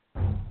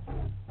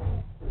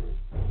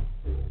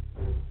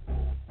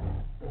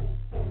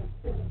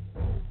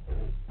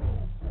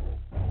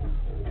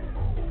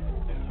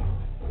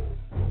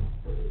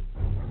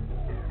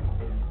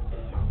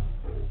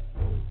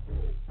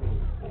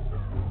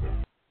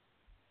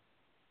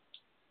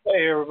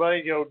Hey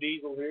everybody, Joe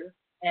Diesel here.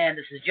 And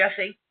this is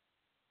Jesse. And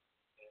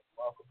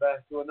welcome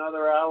back to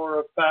another hour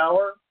of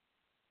power.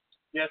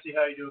 Jesse,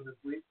 how you doing this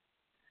week?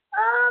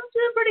 I'm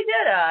doing pretty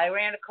good. I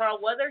ran to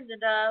Carl Weathers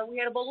and we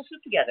had a bowl of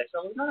soup together,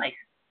 so it was nice.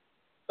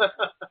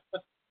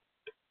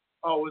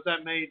 Oh, was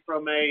that made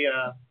from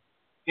a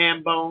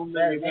ham bone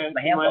that you had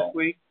from last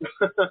week?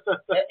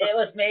 It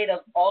was made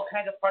of all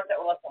kinds of parts that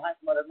were left behind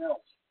from other mills.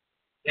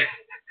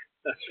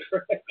 That's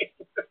right.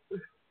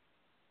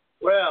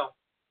 Well,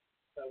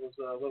 that was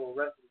a little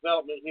Arrested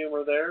Development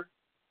humor there.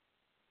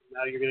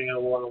 Now you're going to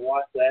want to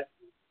watch that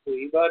and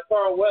see. But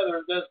Carl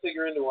Weathers does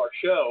figure into our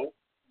show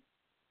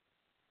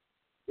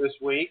this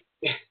week.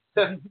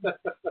 And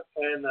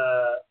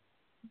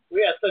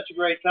we had such a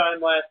great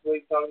time last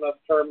week talking about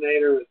the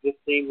Terminator. It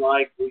just seemed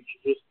like we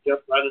should just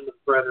jump right into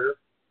Predator.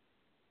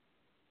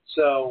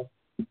 So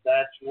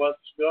that's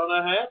what's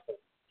going to happen.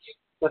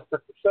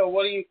 So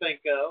what do you think?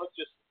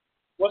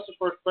 What's the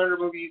first Predator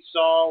movie you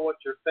saw?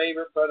 What's your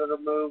favorite Predator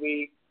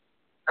movie?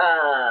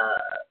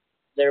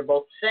 They're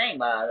both the same.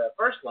 The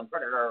first one,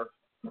 Predator,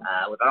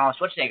 with Arnold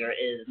Schwarzenegger,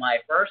 is my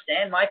first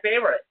and my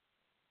favorite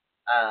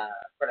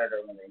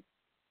Predator movie.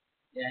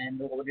 And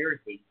what would yours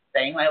be?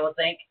 Same, I would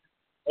think.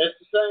 It's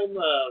the same.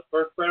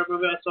 First Predator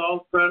movie I saw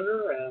was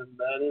Predator, and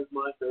that is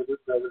my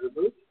favorite Predator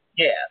movie.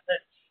 Yeah,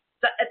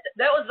 that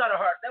was not a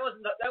hard. That was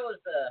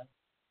the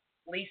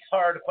least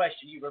hard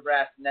question you've ever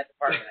asked in that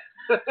department.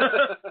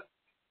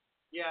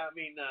 Yeah, I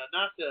mean,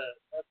 that's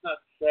not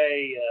to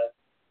say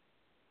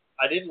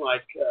I didn't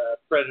like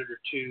Predator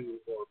 2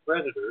 or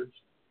Predators,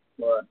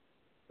 but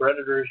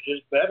Predator is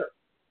just better.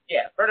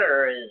 Yeah,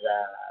 Predator is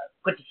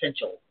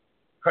quintessential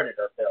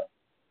Predator film.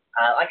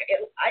 I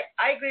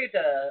agree with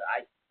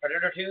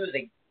Predator 2 is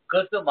a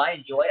good film. I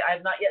enjoy it. I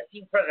have not yet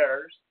seen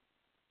Predators.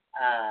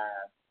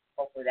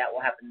 Hopefully that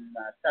will happen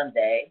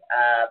Sunday.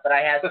 But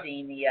I have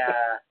seen the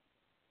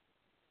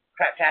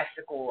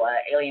craptastical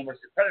Alien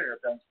vs. Predator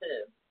films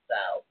too.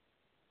 So.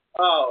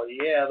 Oh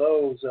yeah,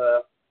 those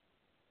are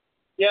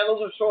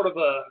sort of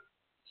a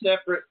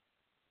separate,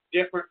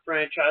 different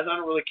franchise. I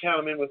don't really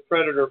count them in with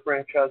Predator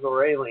franchise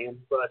or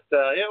Alien, but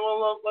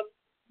let's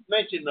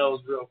mention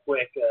those real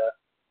quick.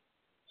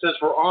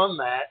 Since we're on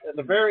that, at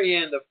the very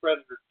end of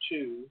Predator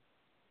 2,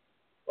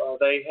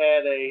 they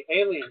had a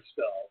alien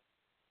skull,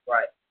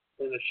 right,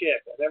 in the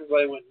ship, and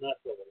everybody went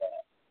nuts over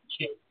that.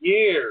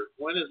 Years.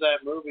 When is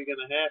that movie going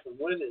to happen?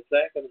 When is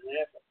that going to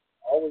happen?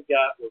 All we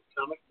got was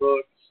comic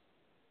books.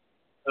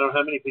 I don't know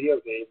how many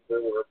video games there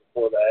were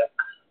before that.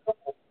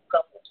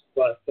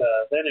 But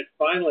then it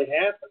finally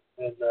happened.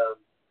 And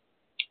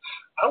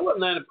I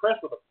wasn't that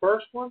impressed with the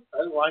first one.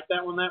 I didn't like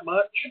that one that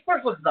much. The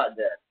first one's not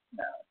good.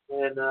 No.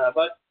 And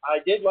but I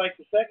did like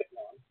the second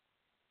one.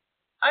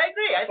 I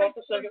agree. I thought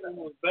the second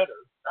one was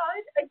better.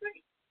 I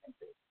agree.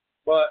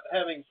 But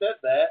having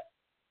said that,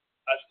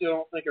 I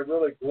still don't think a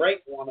really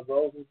great one of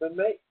those has been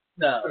made.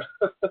 No.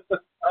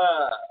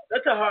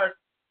 That's a hard...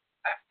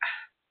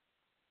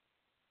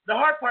 The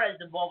hard part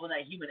is involving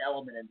that human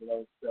element into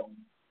those films.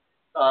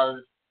 Because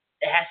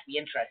it has to be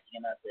interesting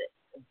enough to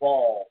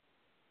involve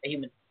a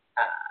human...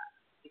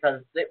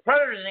 because the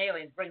Predators and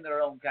Aliens bring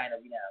their own kind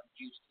of,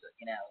 juice to it,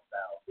 so...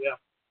 Yeah.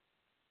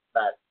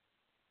 But...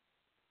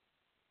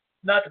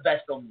 Not the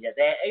best films yet.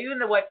 Even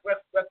the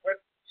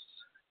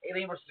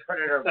Alien vs.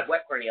 Predator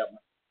Requiem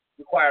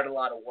required a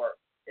lot of work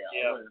still.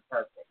 Yeah. It wasn't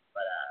perfect,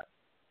 but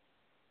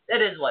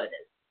it is what it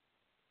is.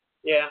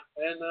 Yeah,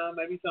 and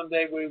maybe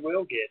someday we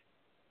will get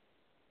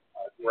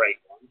a great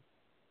one.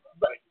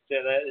 Like you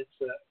said,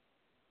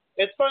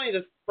 it's funny,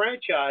 the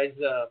franchise,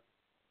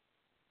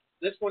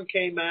 this one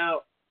came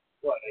out,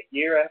 a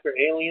year after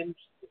Aliens,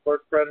 the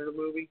first Predator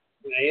movie?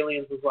 And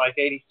Aliens was like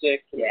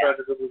 86, and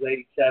Predator was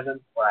 87.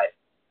 Right.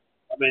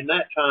 I mean,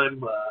 that time,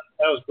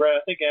 that was great.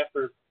 I think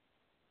after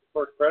the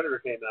first Predator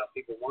came out,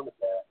 people wanted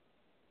that.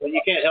 But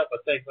you can't help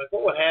but think,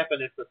 what would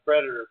happen if the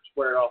Predator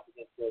squared off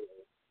against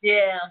Alien?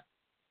 Yeah.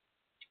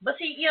 But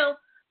see,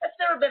 that's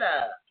never been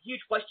a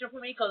huge question for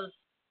me, because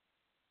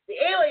the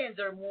Aliens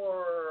are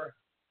more,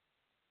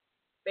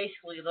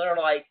 basically, they're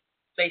like,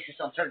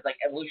 based on terms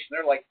like evolution,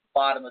 they're like the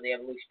bottom of the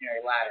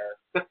evolutionary ladder,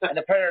 and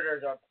the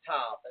Predators are at the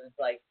top, and it's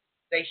like,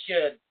 they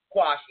should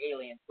quash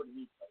Aliens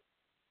pretty easily.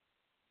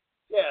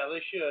 Yeah, they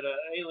should.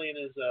 Alien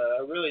is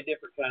a really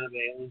different kind of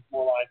alien. It's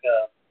more like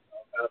a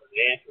kind of an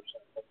ant or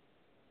something.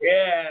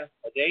 Yeah,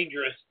 a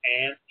dangerous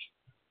ant.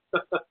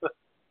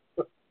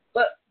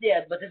 But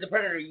as a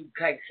Predator, you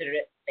kind of consider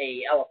it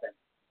a elephant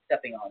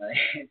stepping on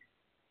it.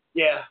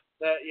 Yeah,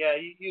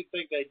 you'd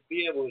think they'd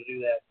be able to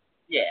do that.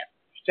 Yeah.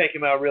 Just take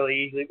him out really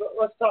easily. But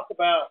let's talk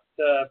about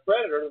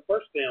Predator, the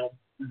first film,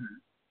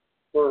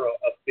 for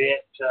a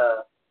bit.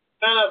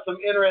 Found out some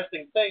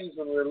interesting things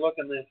when we were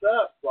looking this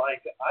up.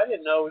 Like, I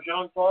didn't know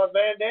Jean-Claude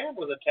Van Damme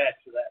was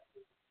attached to that.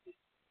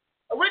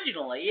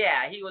 Originally,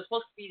 yeah. He was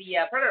supposed to be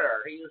the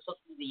Predator. He was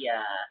supposed to be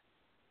the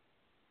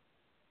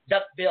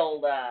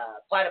duck-billed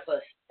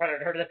platypus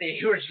Predator that they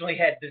originally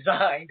had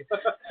designed.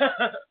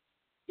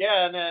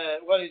 Yeah, and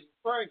what he's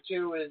referring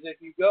to is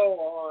if you go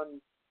on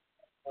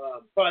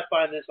Probably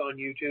find this on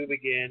YouTube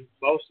again.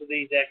 Most of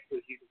these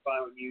extras you can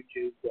find on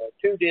YouTube. The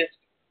 2-disc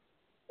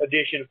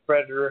edition of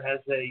Predator has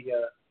a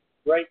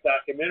great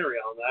documentary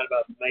on that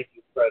about the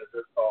making of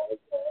Predator called,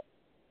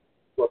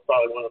 well,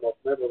 probably one of the most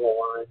memorable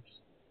lines,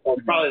 or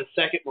probably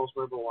the second most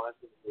memorable lines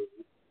in the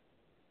movie.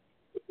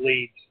 It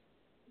leads.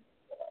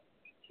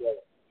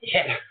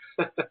 Yeah.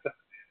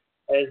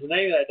 As the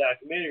name of that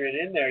documentary,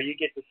 and in there you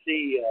get to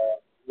see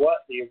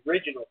what the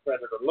original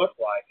Predator looked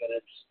like, and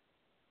it's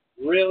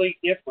really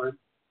different.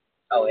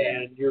 Oh,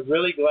 yeah. And you're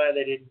really glad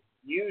they didn't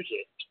use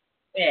it.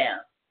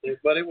 Yeah.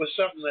 But it was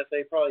something that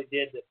they probably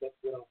did that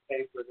looked good on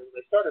paper. And when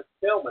they started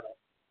filming it,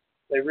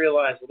 they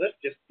realized, well, this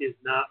just is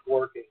not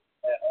working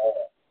at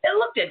all. It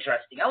looked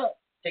interesting. I won't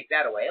take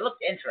that away. It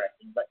looked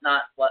interesting, but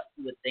not what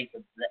you would think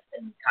of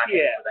in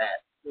context of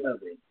that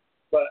movie.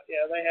 But,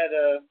 yeah, they had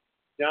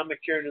John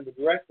McTiernan, the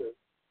director,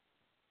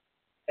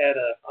 had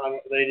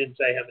they didn't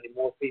say how many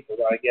more people,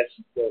 but I guess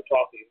they were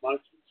talking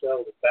amongst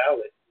themselves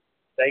about it.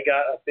 They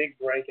got a big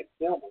break in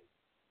filming.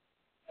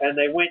 And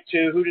they went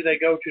to, who did they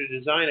go to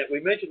design it? We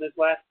mentioned this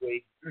last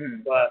week,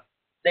 but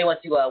they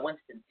went to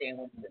Stan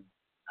Winston,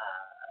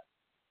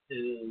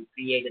 who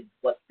created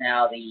what's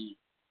now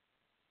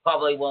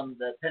probably one of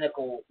the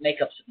pinnacle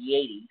makeups of the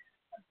 80s.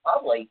 And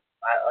probably,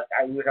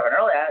 like we were talking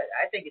earlier,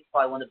 I think it's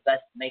probably one of the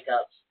best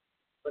makeups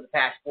for the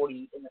past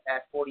 40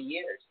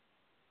 years.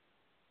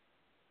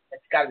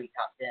 It's got to be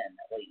top 10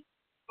 at least.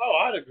 Oh,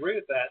 I'd agree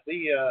with that.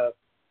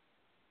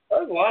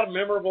 There's a lot of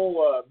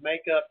memorable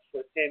makeups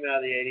that came out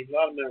of the 80s, a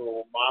lot of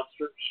memorable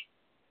monsters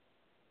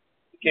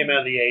that came out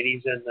of the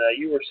 80s, and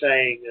you were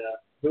saying,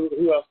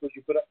 who else would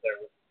you put up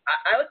there with?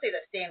 I would say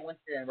that Stan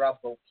Winston and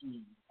Rob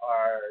Bottin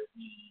are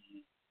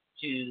the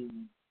two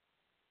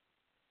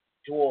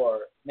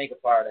drawer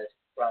makeup artists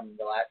from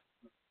the last,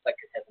 like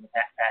I said, from the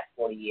past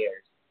 40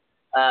 years.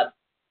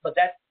 But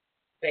that's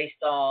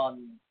based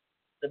on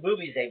the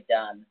movies they've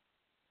done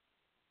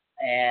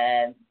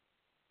and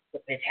the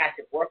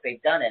fantastic work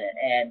they've done in it.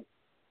 And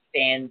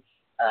Stan's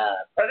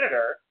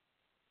Predator,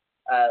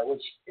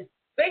 which is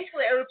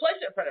basically a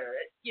replacement Predator.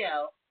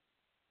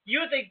 You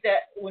would think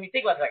that when you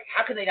think about it, like,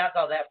 how can they not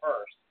thought that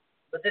first?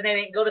 But then they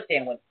didn't go to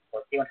Stan Winston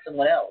first. They went to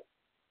someone else.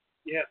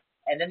 Yeah.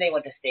 And then they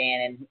went to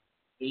Stan, and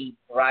he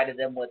provided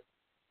them with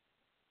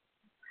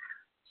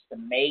just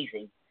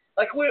amazing.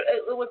 Like we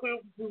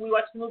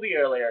watched the movie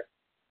earlier.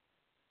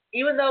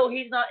 Even though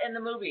he's not in the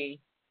movie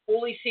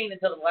fully seen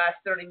until the last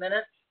 30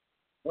 minutes,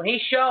 when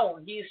he's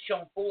shown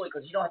fully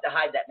because you don't have to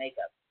hide that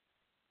makeup.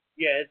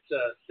 Yeah, it's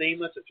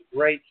seamless. It's a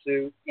great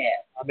suit. Yeah.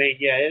 I mean,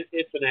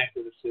 it's an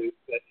accurate suit,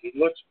 but he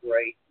looks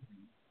great.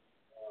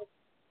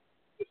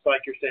 Just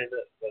like you're saying,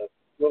 the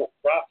little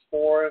props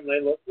for him, they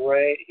look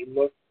great. He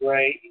looked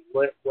great. He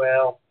lit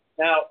well.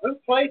 Now, who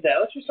played that?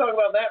 Let's just talk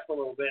about that for a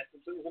little bit,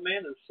 since it was a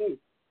man in a suit.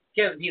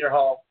 Kevin Peter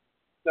Hall.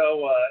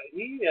 So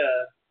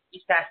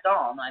he's passed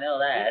on. I know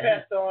that. He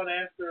passed on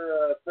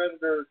after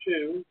Predator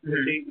 2.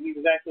 He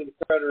was actually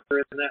the Predator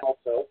in that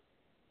also.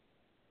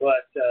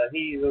 But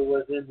he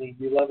was in the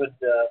beloved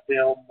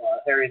film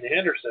Harry and the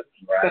Hendersons.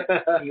 Right.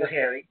 He was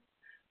Harry.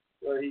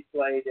 Where he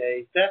played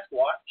a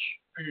Sasquatch.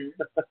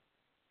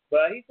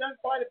 But he's done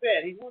quite a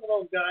bit. He's one of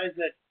those guys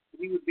that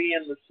he would be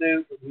in the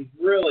suit, and he's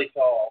really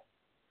tall.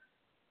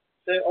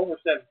 Over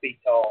 7 feet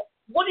tall.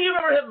 What do you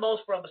remember him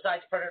most from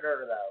besides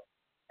Predator, though,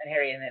 and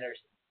Harry and the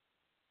Hendersons?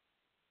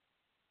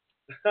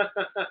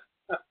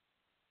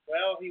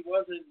 Well, he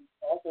was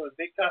also in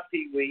Big Top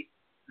Pee-wee.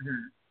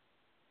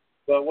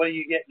 But what are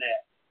you getting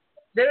at?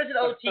 There's an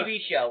old TV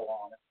show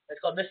on. It's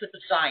called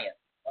Mississippi Science.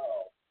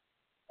 Oh.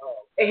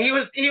 And he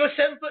was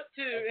 7'2".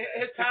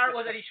 His power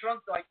was that he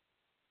shrunk like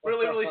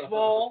really, really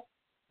small.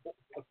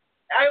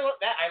 I love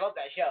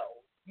that show.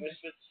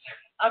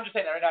 I'm just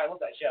saying that right now. I love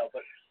that show,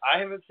 but I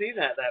haven't seen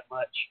that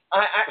much.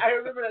 I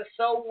remember that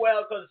so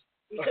well because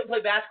he couldn't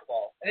play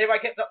basketball, and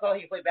everybody kept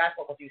telling he could play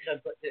basketball because he was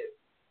 7'2".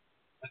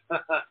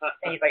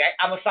 And he's like,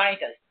 I'm a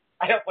scientist.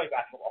 I don't play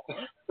basketball.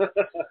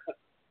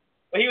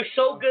 But he was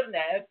so good in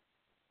that. It's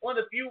one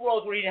of the few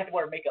roles where he didn't have to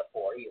wear makeup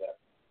for either.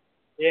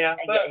 Yeah,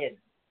 and get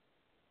hidden.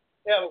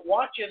 Yeah, but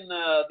watching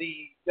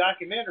the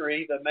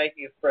documentary, The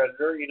Making of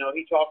Predator,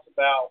 he talks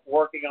about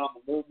working on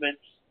the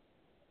movements,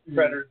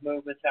 Predator's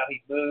movements, how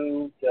he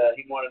moved.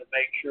 He wanted to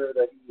make sure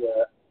that he,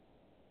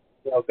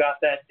 got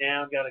that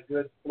down, got a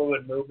good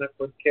fluid movement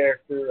for the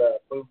character,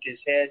 moved his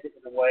head in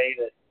a way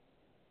that,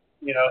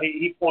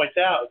 he points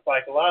out, it's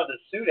like a lot of the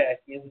suit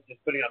acting isn't just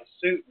putting on a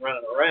suit and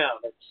running around.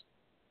 It's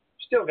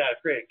still got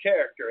to create a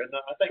character, and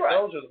I think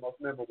those are the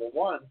most memorable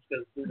ones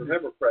because we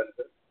remember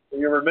Predator.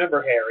 You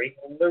remember Harry,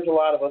 and there's a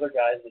lot of other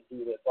guys that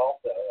do this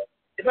also.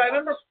 If I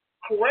remember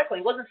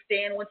correctly, wasn't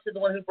Stan Winston the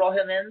one who brought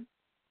him in?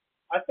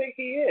 I think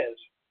he is.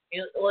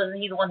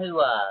 Wasn't he the one who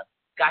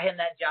got him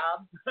that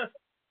job?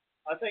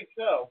 I think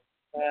so.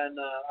 And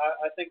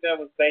I think that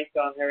was based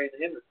on Harry and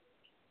the Hendersons,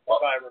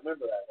 if I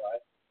remember that right.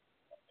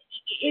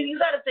 You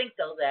got to think,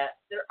 though, that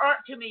there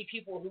aren't too many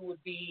people who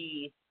would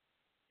be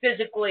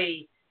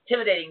physically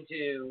intimidating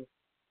to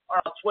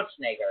Arnold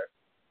Schwarzenegger.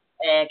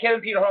 And Kevin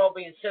Peter Hall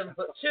being 7'2"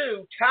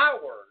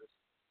 towers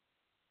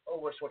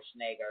over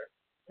Schwarzenegger.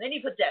 And then he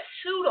puts that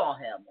suit on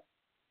him.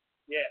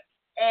 Yeah.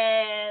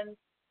 And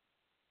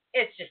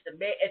it's just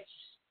it's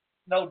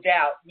no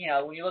doubt, you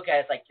know, when you look at it,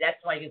 it's like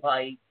that's somebody who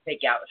probably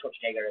take out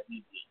Schwarzenegger if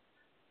need be.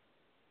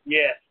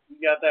 Yes,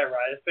 you got that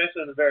right,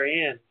 especially in the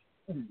very end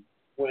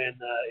when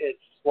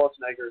it's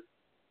Schwarzenegger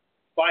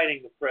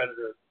fighting the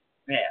Predator.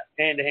 Yeah.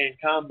 Hand-to-hand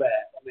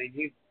combat. I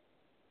mean,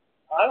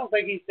 I don't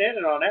think he's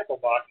standing on apple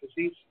boxes.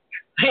 He's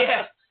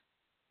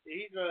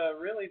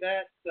really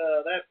that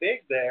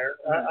big there.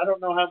 I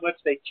don't know how much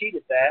they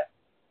cheated that.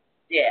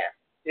 Yeah.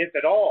 If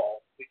at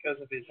all,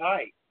 because of his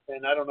height,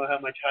 and I don't know how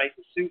much height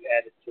the suit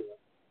added to him.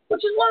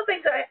 Which is one of the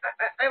things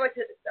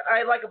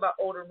I like about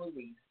older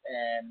movies,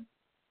 and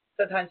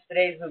sometimes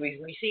today's movies.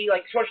 When you see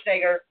like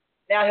Schwarzenegger,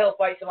 now he'll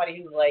fight somebody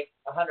who's like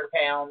 100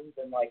 pounds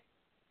and like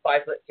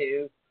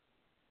 5'2",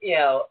 you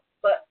know,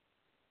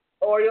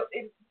 or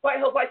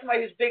he'll fight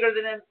somebody who's bigger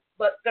than him,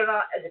 but they're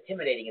not as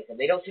intimidating as him.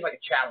 They don't seem like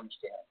a challenge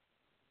to him.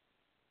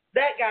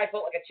 That guy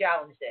felt like a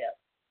challenge to him.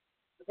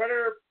 The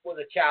Predator was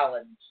a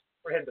challenge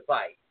for him to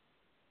fight.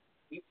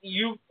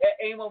 You at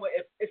any moment,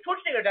 if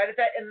Schwarzenegger died at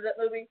that end of that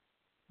movie,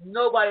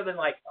 nobody would have been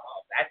like,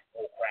 "Oh, that's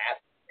bull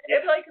crap."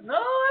 It's like, no,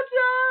 I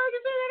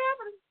can see that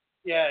happening.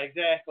 Yeah,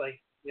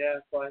 exactly. Yeah,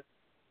 it's like,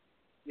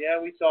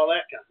 yeah, we saw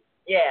that coming.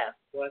 Yeah.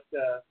 But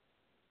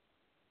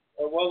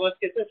well, let's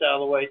get this out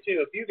of the way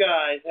too. If you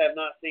guys have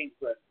not seen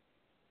Predator,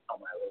 Oh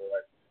my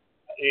Lord.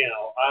 You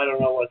know, I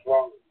don't know what's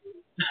wrong with you.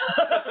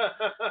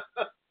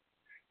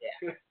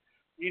 Yeah.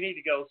 You need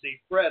to go see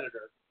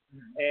Predator.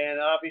 And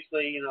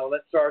obviously, you know,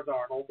 that stars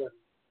Arnold. And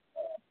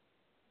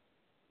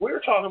we were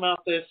talking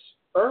about this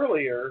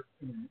earlier.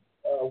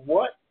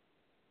 What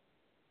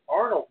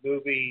Arnold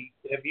movie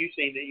have you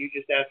seen that you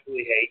just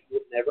absolutely hate,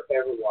 would never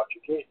ever watch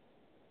again?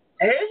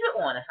 There isn't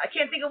one. I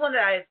can't think of one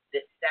that I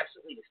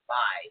absolutely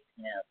despise.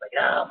 You know, it's like,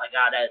 oh my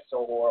God, that is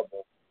so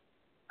horrible.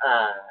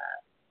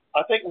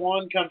 I think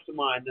one comes to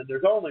mind, and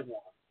there's only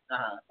one.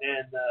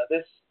 And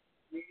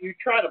you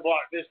try to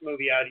block this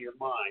movie out of your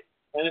mind.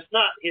 And it's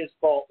not his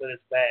fault that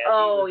it's bad.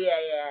 Oh,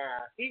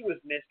 yeah. He was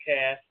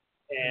miscast,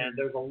 and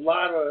there's a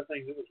lot of other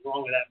things that was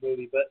wrong with that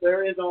movie, but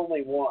there is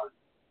only one.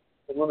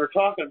 And when we're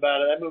talking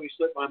about it, that movie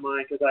slipped my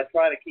mind because I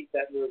try to keep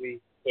that movie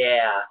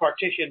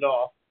partitioned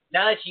off.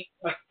 Now that you,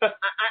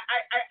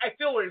 I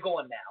feel where you're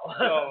going now.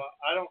 So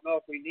I don't know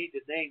if we need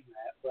to name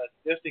that, but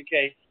just in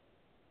case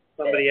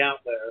somebody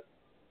out there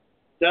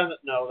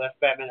doesn't know, that's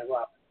Batman and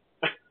Robin.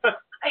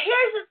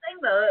 Here's the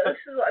thing, though. This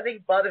is what I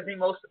think bothers me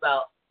most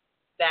about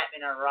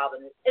Batman and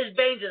Robin. Is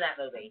Bane's in that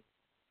movie.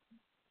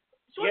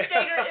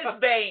 Schwarzenegger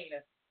is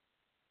Bane.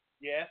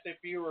 Yes, if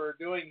you were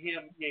doing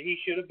him, he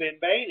should have been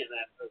Bane in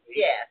that movie.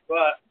 Yeah.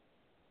 But,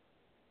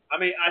 I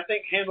mean, I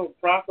think handled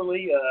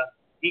properly,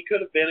 he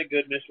could have been a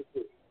good Mr.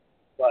 Freeze.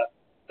 But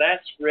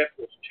that script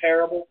was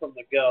terrible from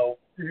the go.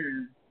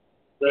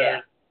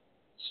 The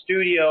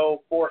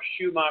studio forced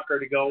Schumacher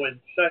to go in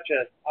such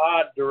an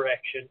odd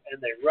direction,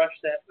 and they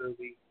rushed that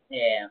movie.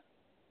 Yeah.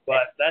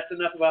 But that's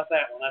enough about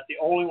that one. That's the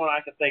only one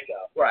I can think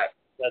of. Right.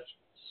 That's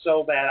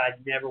so bad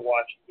I'd never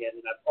watch it again,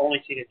 and I've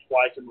only seen it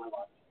twice in my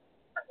life.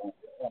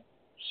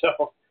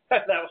 So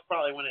that was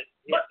probably when it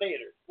hit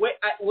theaters. Wait,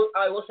 I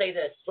will say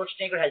this: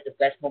 Schwarzenegger has the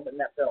best moment in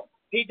that film.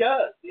 He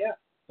does, yeah.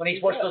 When he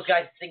forced those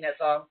guys to sing that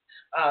song.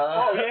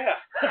 Oh yeah,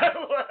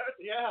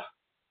 yeah.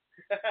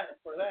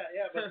 For that,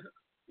 yeah. But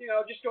you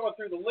know, just going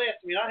through the list.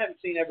 I mean, I haven't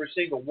seen every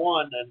single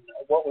one. And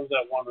what was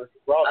that one?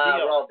 Raw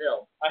Deal. Raw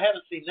Deal. I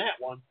haven't seen that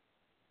one.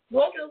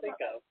 Raw I can think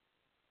of.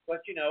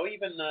 But you know,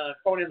 even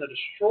Conan the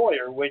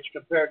Destroyer, which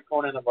compared to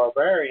Conan the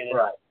Barbarian,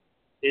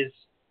 is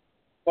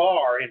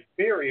far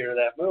inferior to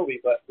that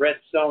movie. But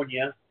Red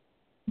Sonja,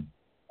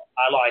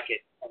 I like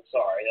it. I'm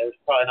sorry, there's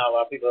probably not a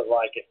lot of people that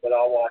like it, but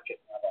I'll watch it.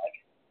 I like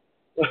it.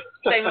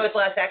 Same with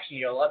Last Action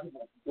Hero. A lot of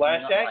people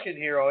Last Action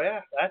Hero,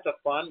 yeah, that's a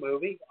fun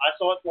movie. I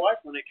saw it twice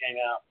when it came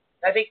out.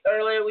 I think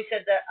earlier we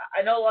said that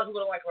I know a lot of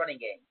people don't like Running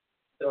Game.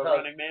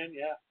 Running Man,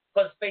 yeah.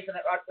 Because it's based on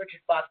that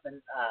Richard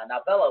Bachman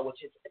novella,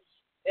 which is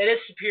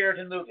superior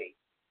to the movie.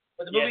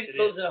 But the movie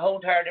goes in a whole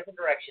entire different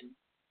direction.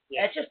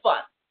 Yeah. And it's just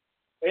fun.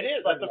 It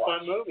is. That's a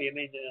fun movie. I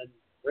mean,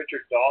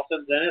 Richard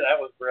Dawson's in it. That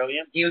was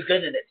brilliant. He was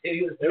good in it too.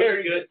 He was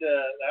very good.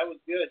 That was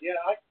good.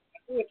 Yeah, I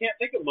really can't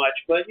think of much,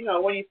 but you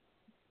know,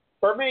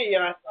 for me,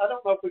 I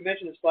don't know if we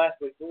mentioned this last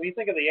week, but when you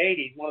think of the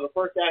 '80s, one of the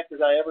first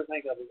actors I ever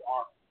think of is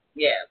Arnold.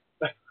 Yeah.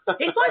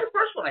 He's probably the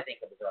first one I think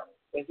of is Arnold.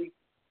 Is he?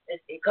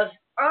 Because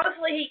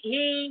honestly,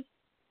 he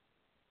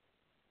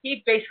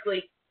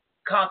basically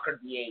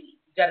conquered the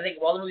 '80s. You got to think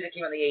of all the movies that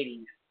came out in the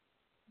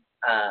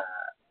 '80s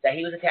that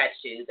he was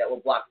attached to that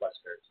were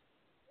blockbusters.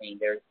 I mean,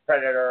 there's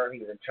Predator, he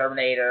was in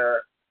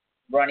Terminator,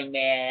 Running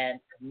Man,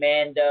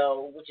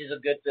 Commando, which is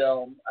a good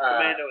film.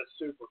 Commando is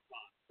super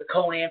fun. The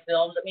Conan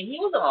films. I mean, he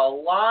was in a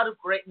lot of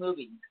great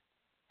movies.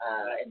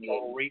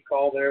 Total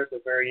Recall there at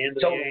the very end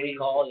of the '80s. Total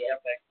Recall, yeah.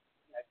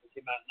 That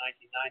came out in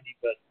 1990,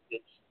 but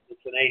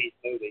it's an '80s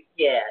movie.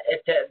 Yeah,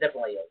 it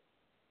definitely is.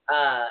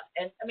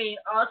 And I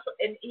mean, also,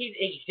 and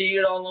he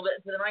continued on a little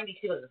bit into the '90s.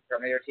 He was in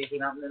Terminator 2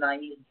 came out in the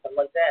 '90s and stuff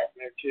like that.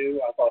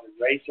 Terminator 2, I thought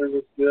Eraser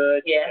was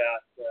good. Yeah.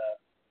 You got,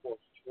 of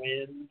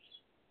Twins.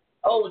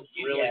 Oh,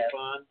 really yeah.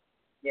 fun.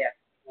 Yeah.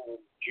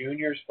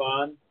 Junior's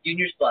fun.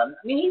 Junior's fun.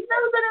 I mean, he's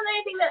never been in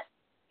anything that.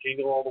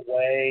 Jingle All the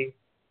Way.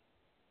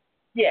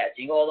 Yeah,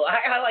 Jingle All the Way.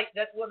 I like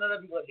that's one of the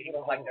people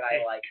don't like that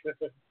I like.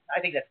 I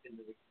think that's a good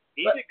movie.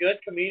 He's a good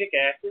comedic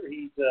actor.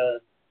 He's a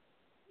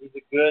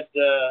good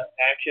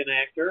action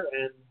actor,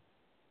 and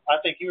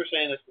I think you were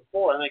saying this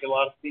before. I think a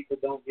lot of people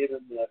don't give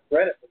him the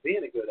credit for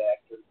being a good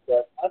actor,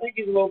 but I think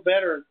he's a little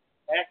better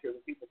actor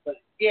than people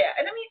think. Yeah,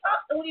 and I mean,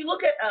 when you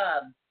look at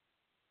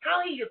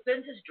how he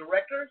defends his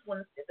directors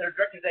when they're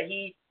directors that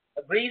he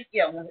agrees,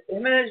 when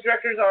him and his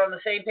directors are on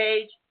the same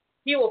page,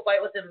 he will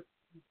fight with them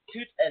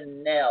tooth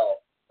and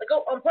nail. Like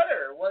on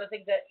Predator, one of the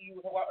things that you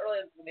were talking about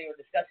earlier when they were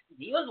discussing,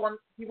 he was one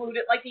of the people who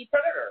didn't like the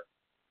Predator.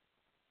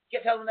 He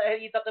kept telling them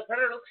that he thought the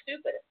Predator looked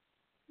stupid.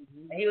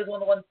 Mm-hmm. And he was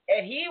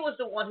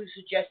the one who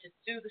suggested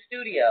to the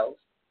studios,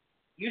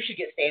 you should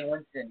get Stan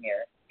Winston in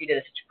here. He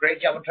did such a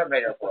great job on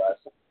Terminator for us.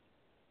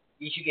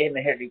 You should get him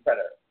in here to do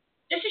Predator.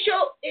 Just to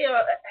show,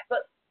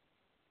 but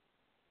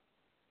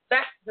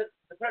back to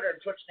the Predator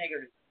and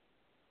Schwarzenegger,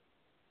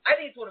 I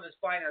think it's one of his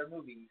finer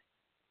movies,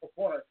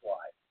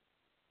 performance-wise.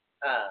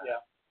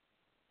 Yeah.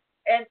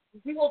 And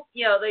people,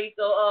 they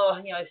go,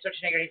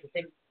 Schwarzenegger, he's the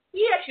same.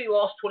 He actually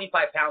lost 25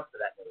 pounds for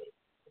that movie.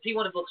 If he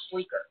wanted to look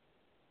sleeker.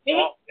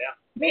 Yeah.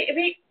 If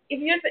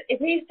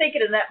he's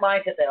thinking in that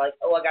mindset that like,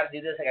 I got to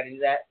do this, I got to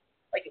do that.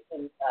 Like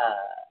in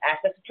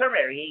Aspects of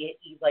Terminator,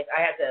 he's like,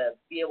 I had to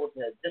be able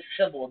to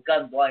disassemble a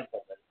gun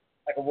blindfolded,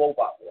 like a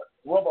robot would.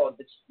 A robot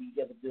would just be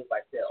able to do it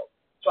by feel.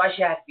 So I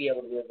should have to be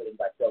able to do it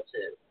by feel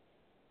too.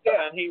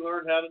 Yeah, and he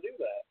learned how to do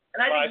that.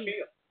 And I think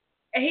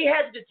he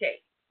has a good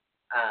take.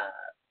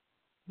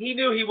 He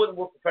knew he wouldn't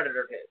work for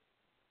Predator 2.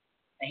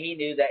 And he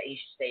knew that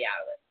he should stay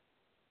out of it.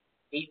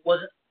 He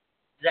wasn't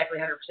exactly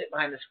 100%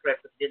 behind the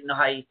script, but he didn't know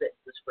how he fit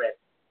into the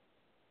script.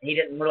 He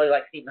didn't really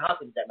like Stephen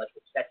Hawking that much,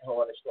 which that's a whole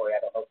other story.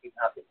 I don't know Stephen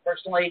Hawking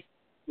personally.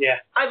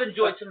 Yeah. I've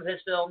enjoyed some of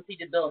his films. He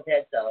did Bill and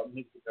Ted, so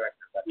he's the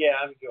director. But, yeah,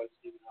 I've enjoyed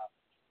Stephen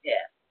Hawking.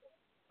 Yeah.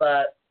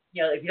 But,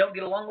 if you don't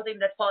get along with him,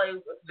 that's probably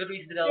a good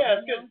reason to go.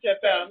 Yeah, it's good to step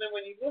out. And then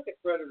when you look at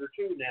Predator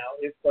 2 now,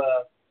 if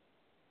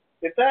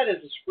that is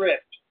a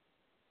script,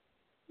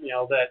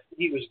 that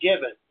he was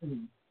given,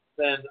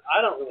 then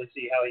I don't really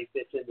see how he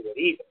fits into it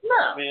either.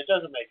 No. I mean, it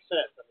doesn't make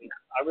sense. I mean,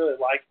 I really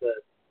like the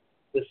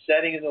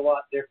setting is a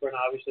lot different.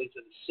 Obviously, it's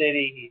in the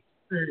city. He's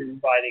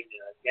fighting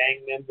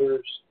gang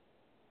members.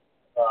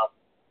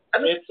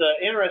 It's an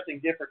interesting,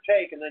 different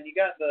take. And then you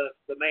got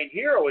the main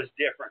hero is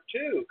different,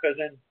 too, because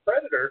in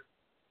Predator,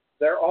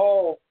 they're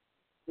all,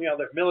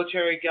 they're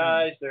military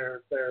guys.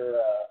 They're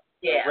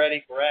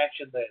ready for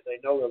action. They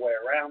know their way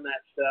around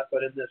that stuff.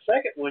 But in the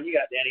second one, you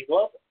got Danny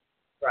Glover.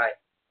 Right.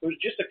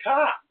 Who's just a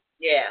cop.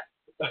 Yeah.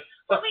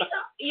 I mean,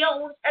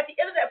 at the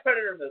end of that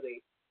Predator movie,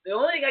 the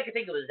only thing I could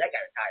think of is that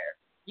guy retired.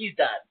 He's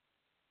done.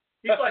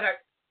 He's probably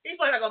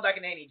not going back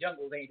into any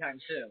jungles anytime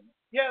soon.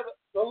 Yeah,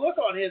 the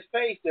look on his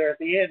face there at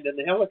the end in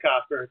the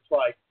helicopter, it's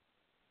like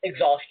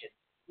exhaustion.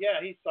 Yeah,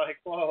 he's like,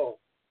 whoa.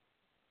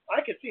 I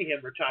could see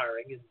him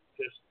retiring and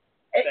just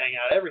staying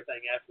out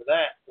everything after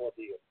that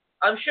ordeal.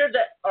 I'm sure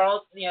that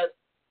Arnold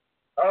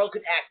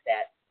could act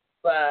that,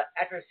 but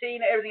after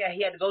seeing everything that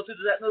he had to go through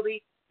to that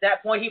movie, at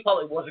that point he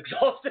probably was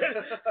exhausted.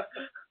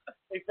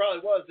 He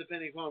probably was,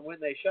 depending on when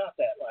they shot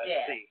that last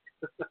scene.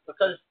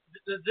 Because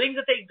the things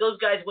that those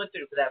guys went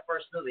through for that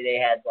first movie,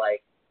 they had like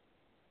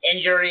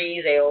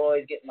injuries. They were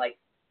always getting like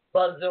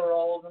bugs that were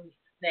old and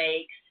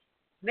snakes.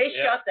 And they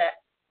shot that.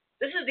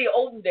 This is the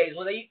olden days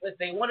when if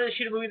they wanted to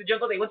shoot a movie in the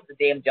jungle, they went to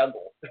the damn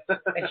jungle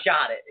and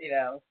shot it.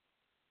 Yeah.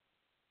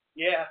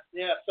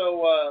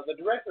 So the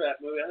director of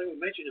that movie, I think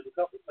we mentioned him a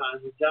couple of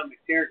times, was John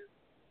McTiernan.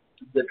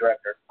 The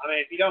director. I mean,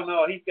 if you don't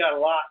know, he's got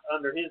a lot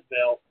under his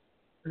belt.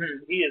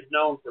 Mm-hmm. He is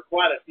known for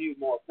quite a few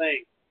more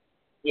things.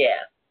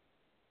 Yeah.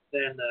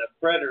 Than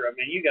Predator. I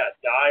mean, you got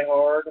Die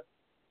Hard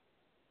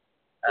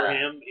for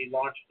him. He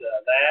launched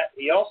that.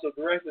 He also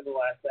directed The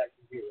Last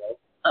Action Hero.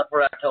 Hunt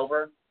for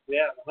October.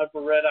 Yeah, Hunt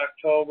for Red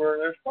October.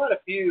 There's quite a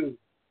few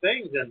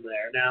things in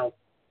there. Now,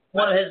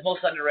 one of his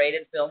most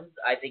underrated films,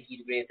 I think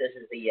you'd agree with this,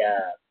 is the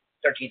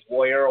 13th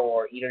Warrior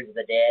or Eaters of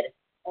the Dead.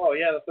 Oh,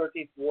 yeah, the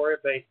 13th Warrior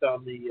based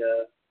on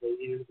the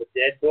Eaters of the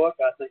Dead book.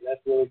 I think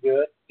that's really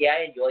good. Yeah,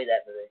 I enjoy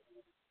that movie.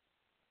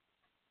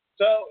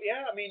 So,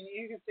 yeah, I mean,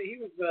 you can see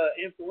he was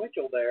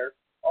influential there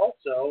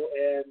also,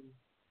 and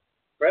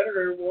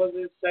Predator was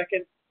his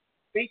second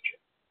feature.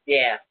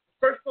 Yeah.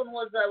 First one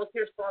was with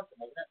Pierce Brosnan,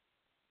 wasn't it?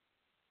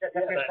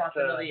 Pierce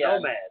Brosnan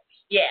Nomads.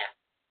 Yeah,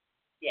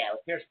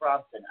 with Pierce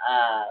Brosnan,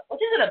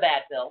 which isn't a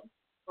bad film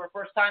for a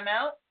first time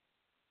out.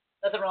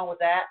 Nothing wrong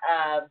with that.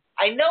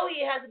 I know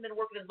he hasn't been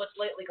working as much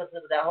lately because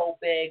of that whole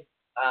big,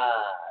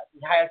 he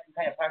hired some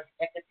kind of private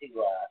detective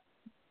to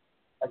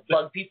like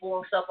bug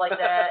people and stuff like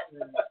that.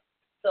 And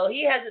so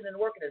he hasn't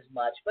been working as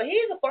much, but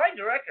he's a fine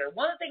director.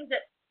 One of the things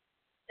that,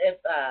 if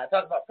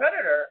talk about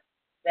Predator,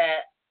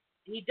 that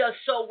he does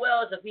so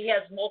well is if he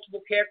has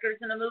multiple characters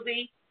in a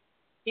movie,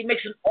 he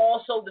makes them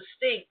all so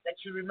distinct that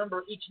you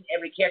remember each and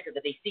every character,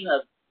 that they seem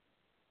a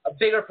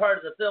bigger part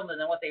of the film than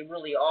what they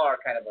really are,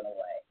 kind of in a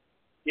way.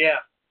 Yeah.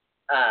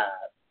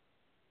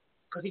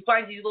 Because he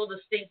finds these little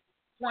distinct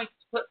points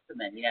to put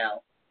them in, you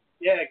know.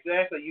 Yeah,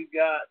 exactly. You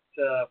got,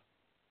 of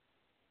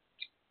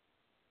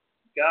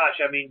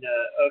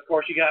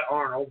course you got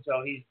Arnold,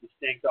 so he's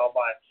distinct all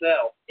by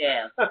himself.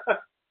 Yeah.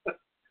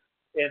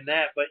 In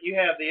that, but you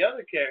have the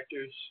other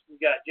characters. You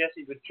got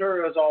Jesse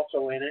Ventura is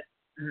also in it.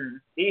 Mm-hmm.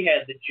 He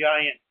had the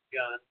giant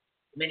gun.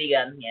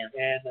 Minigun, yeah.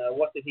 And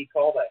what did he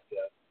call that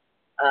gun?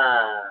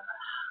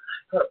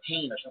 Put a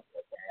pain or something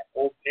like that.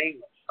 Old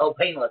Painless. Oh,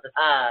 Painless.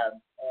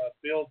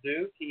 Bill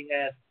Duke, he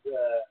had,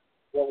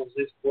 what was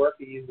his quirk?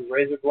 He used the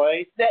razor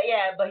blade.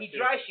 Yeah, but he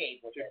dry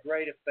shaved with it. it. To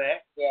great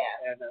effect.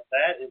 Yeah. And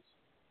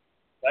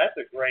that's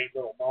a great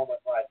little moment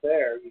right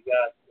there. You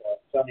got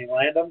Sonny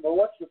Landham. Well,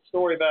 what's the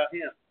story about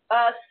him?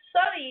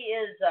 Sonny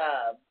is,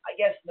 I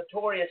guess,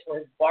 notorious for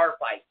his bar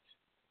fights.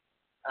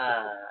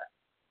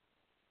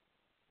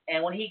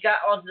 And when he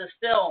got onto this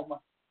film,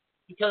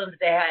 he told them that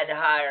they had to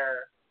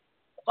hire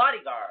a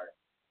bodyguard.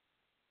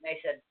 And they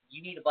said,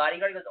 "You need a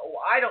bodyguard?" He goes, "Oh,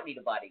 I don't need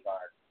a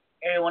bodyguard.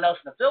 Everyone else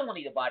in the film will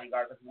need a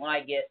bodyguard because when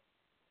I get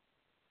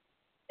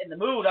in the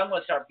mood, I'm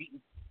going to start beating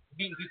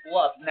people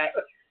up." And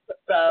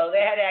so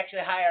they had to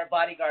actually hire a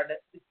bodyguard to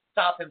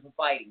stop him from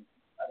fighting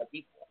other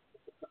people.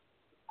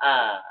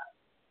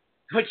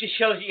 Which just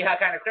shows you how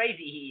kind of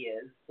crazy he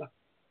is.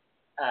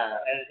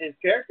 And his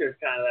character is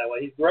kind of that way.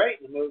 He's great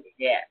in the movie.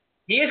 Yeah,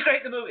 he is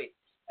great in the movie.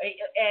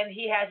 And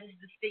he has his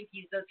distinct,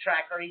 he's the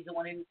tracker, he's the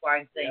one who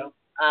finds things.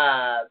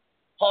 Yeah.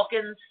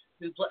 Hawkins,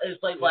 who's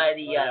played by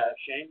the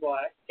Shane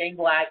Black. Shane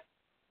Black.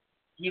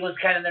 He was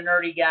kind of the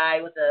nerdy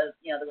guy with the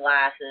the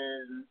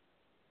glasses and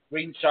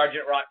reading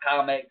Sergeant Rock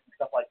comics and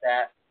stuff like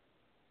that.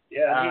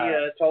 Yeah,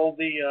 he told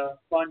the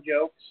fun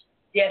jokes.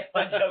 Yes,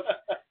 fun jokes.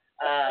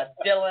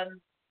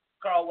 Dylan,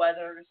 Carl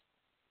Weathers.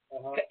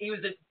 Uh-huh. He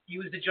was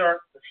the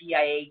jerk, the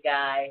CIA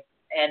guy,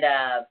 and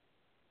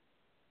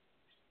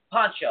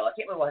Pancho. I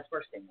can't remember what his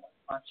first name was.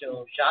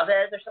 Pancho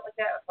Chavez or something like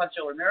that.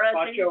 Pancho Ramirez.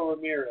 Pancho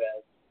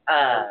Ramirez.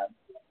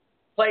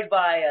 Played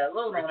by a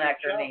little-known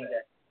actor named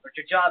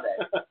Richard Chavez,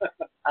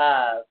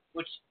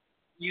 which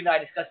you and I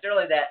discussed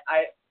earlier. That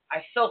I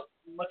so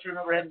much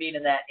remember him being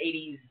in that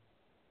 '80s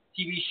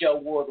TV show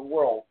War of the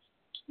Worlds.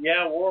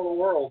 Yeah, War of the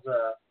Worlds.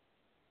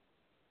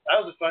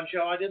 That was a fun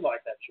show. I did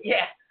like that show.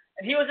 Yeah,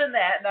 and he was in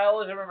that, and I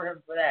always remember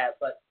him for that.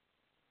 But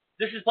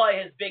this is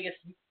probably his biggest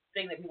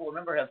thing that people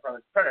remember him from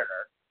is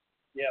Predator.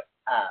 Yep.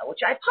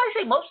 Which I'd probably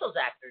say most of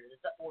those actors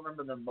will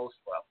remember them most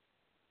from.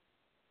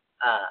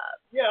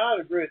 Yeah, I'd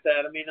agree with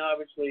that. I mean,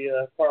 obviously,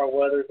 Carl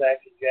Weathers,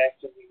 Action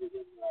Jackson, he was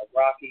in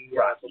Rocky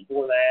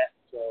before that.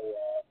 So,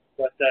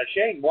 but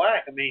Shane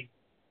Black, I mean,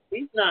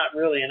 he's not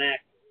really an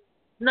actor.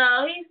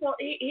 No, he's of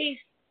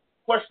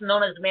course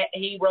known as man.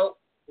 He wrote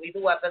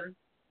Lethal Weapon.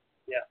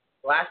 Yeah.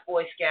 Last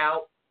Boy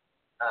Scout.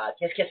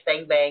 Kiss Kiss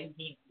Bang Bang.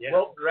 He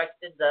wrote,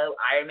 directed the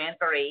Iron Man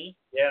 3.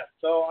 Yeah.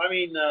 So I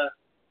mean,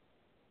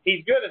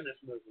 he's good in this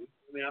movie.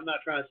 I mean, I'm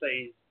not trying to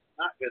say he's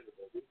not good in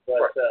the movie,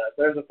 but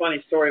there's a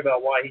funny story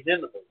about why he's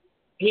in the movie.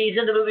 He's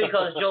in the movie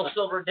because Joe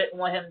Silver didn't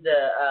want him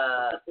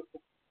to.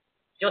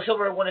 Joe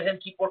Silver wanted him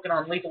to keep working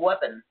on Lethal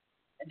Weapon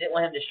and didn't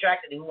want him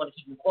distracted. He wanted to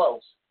keep him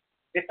close.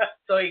 Yeah.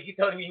 So he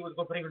told him he was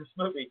going to put him in this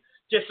movie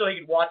just so he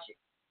could watch it.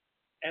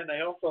 And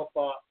they also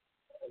thought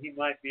he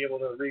might be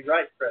able to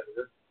rewrite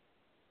Predator,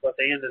 but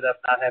they ended up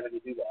not having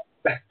to do that.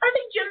 I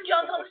think Jim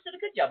John Thomas did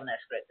a good job in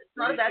that script. It's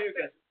not a bad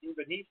script.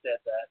 Even he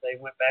said that.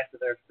 They went back to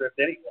their script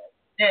anyway.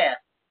 Yeah.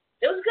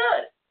 It was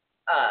good.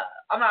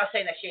 I'm not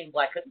saying that Shane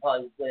Black couldn't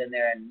probably go in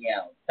there and,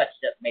 touch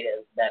it up, made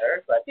it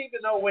better, but even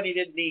though when he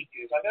didn't need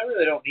to, like I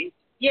really don't need to.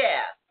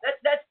 Yeah,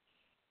 that's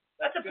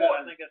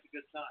important. I think that's a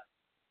good sign.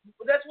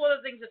 That's one of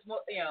the things that's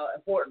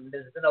important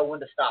is to know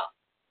when to stop.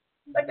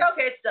 Like,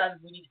 okay, it's done.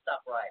 We need to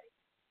stop writing.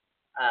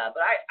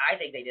 But I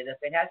think they did a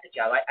fantastic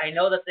job. I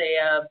know that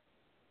they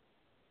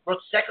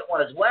wrote the second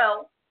one as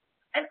well,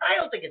 and I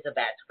don't think it's a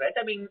bad script.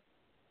 I mean,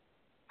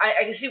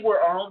 I can see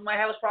where Arnold might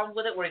have his problems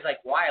with it, where he's like,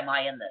 why am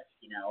I in this,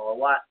 or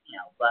what,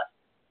 but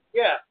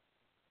yeah,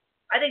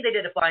 I think they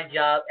did a fine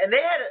job, and they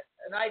had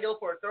an idea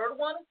for a third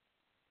one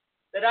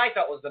that I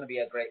thought was going to be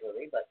a great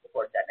movie, but of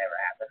course that never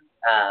happened,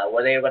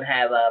 where they were going to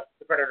have the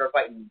Predator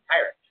fighting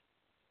pirates.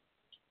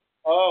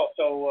 Oh,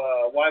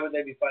 so why would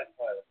they be fighting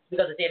pirates?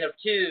 Because at the end of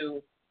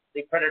 2,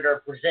 the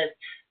Predator presents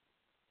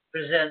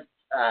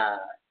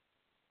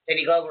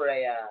Danny Glover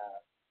a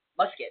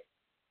musket.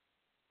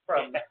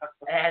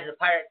 It has a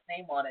pirate's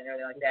name on it and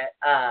everything like that.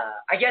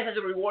 I guess as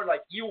a reward,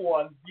 like, you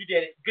won, you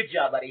did it, good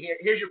job, buddy.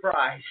 Here's your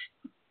prize.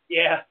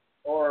 Yeah,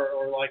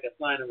 or like a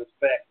sign of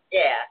respect.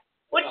 Yeah,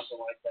 something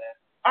like that.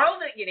 Arnold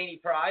didn't get any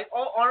prize.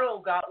 All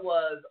Arnold got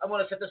was, I'm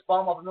going to set this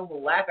bomb up and then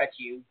we'll laugh at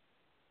you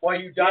while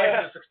you die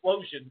in this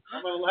explosion.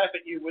 I'm going to laugh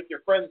at you with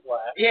your friend's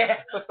laugh.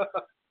 Yeah.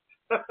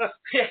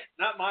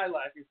 Not my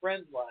laugh, your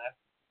friend's laugh.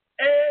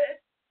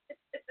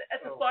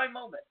 It's a fine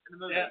moment in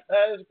the movie. Yeah,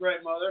 that is a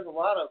great moment. There's a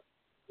lot of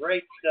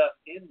great stuff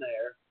in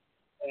there.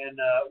 And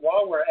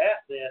while we're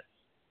at this,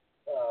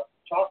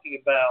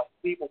 talking about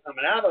people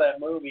coming out of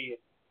that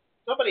movie,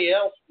 somebody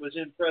else was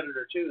in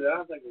Predator 2 that I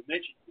don't think we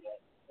mentioned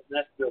yet. and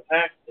that's Bill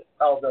Paxton.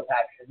 Oh, Bill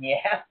Paxton,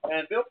 yeah.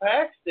 And Bill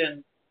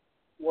Paxton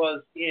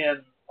was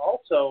in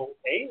also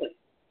Alien.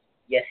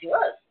 Yes, he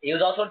was. He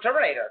was also in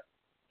Terminator.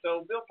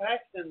 So Bill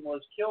Paxton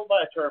was killed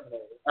by a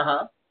Terminator.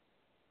 Uh-huh.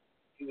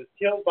 He was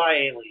killed by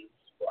aliens.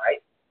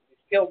 Right. He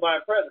was killed by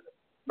a Predator.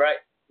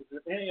 Right. Is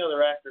there any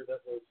other actor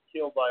that was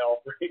killed by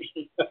all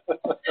three?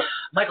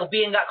 Michael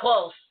Biehn got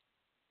close.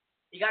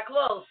 He got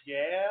close.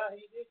 Yeah,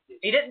 he did.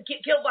 He didn't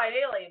get killed by an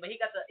alien, but he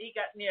got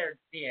near,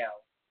 you know.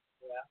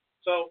 Yeah.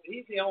 So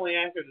he's the only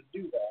actor to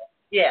do that.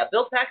 Yeah,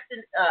 Bill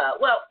Paxton.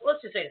 Well,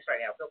 let's just say this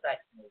right now. Bill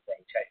Paxton is a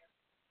treasure.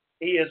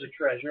 He is a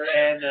treasure,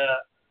 and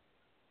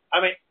I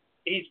mean,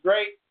 he's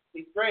great.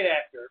 He's a great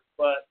actor,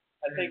 but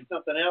I think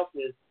something else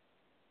is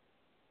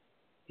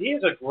he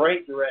is a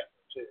great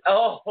director too.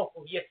 Oh,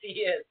 yes,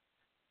 he is.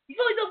 He's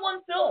only done one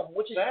film,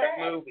 which is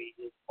that sad. movie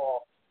is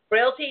awesome.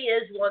 Frailty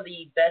is one of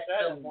the best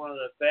That films. is one of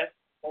the best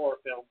horror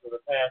films of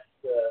the past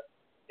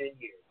 10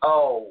 years.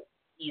 Oh,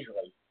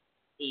 easily.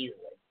 You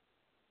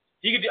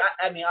could do.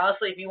 I mean,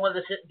 honestly, if you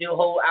wanted to do a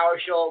whole hour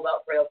show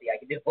about Frailty, I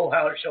could do a whole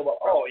hour show about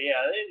Frailty. Oh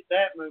yeah,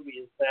 that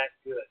movie is that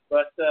good.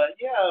 But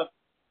yeah,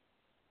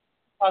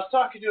 I was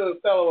talking to a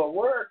fellow at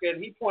work, and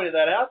he pointed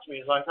that out to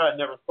me. He's like, I'd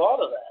never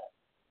thought of that.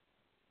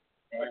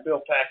 Yeah. Like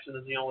Bill Paxton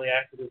is the only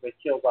actor who's been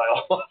killed by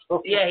all of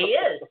them. Yeah, he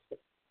is.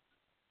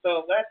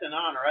 So that's an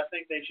honor. I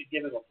think they should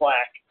give him a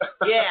plaque.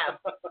 Yeah,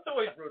 it's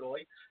always brutal.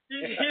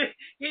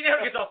 He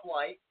never gets off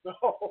light.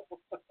 No.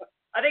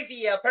 I think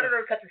the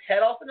Predator cuts his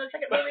head off in the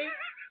second movie.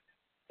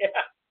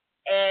 Yeah.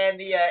 And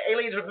the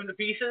aliens rip him to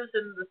pieces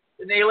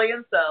in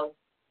Alien, so.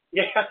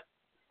 Yeah.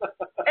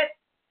 And,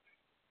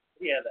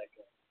 yeah, that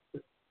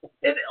guy.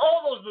 in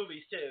all those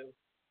movies, too.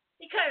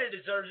 He kind of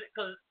deserves it,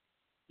 because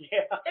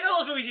in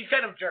all those movies, he's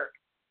kind of a jerk.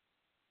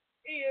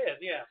 He is,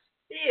 yeah.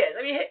 He is.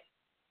 I mean,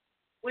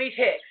 when he's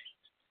Hicks,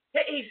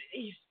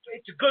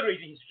 it's a good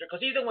reason he's a jerk,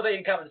 because he's the one with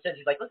any common sense.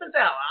 He's like, listen,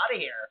 the hell out of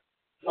here.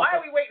 Why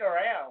are we waiting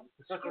around?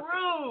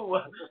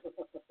 Screw!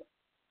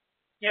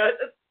 You know,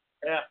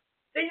 yeah.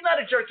 He's not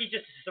a jerk, he's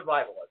just a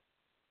survivalist.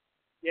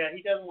 Yeah,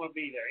 he doesn't want to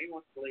be there. He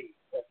wants to leave.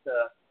 But,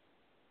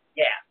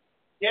 yeah.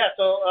 Yeah,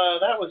 so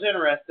that was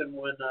interesting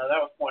when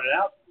that was pointed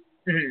out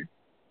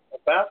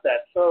about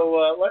that.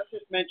 So let's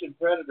just mention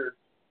Predator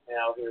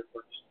now here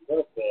for just a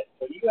little bit.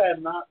 So you have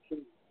not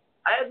seen it.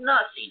 I have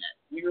not seen it.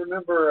 Do you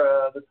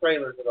remember the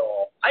trailers at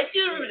all? I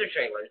do remember the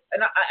trailers,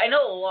 and I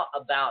know a lot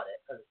about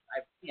it because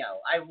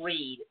I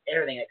read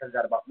everything that comes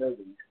out about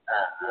movies.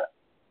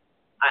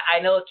 I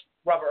know it's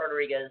Robert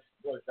Rodriguez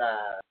was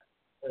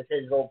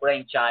his little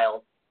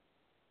brainchild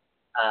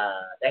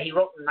that he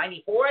wrote in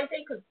 '94, I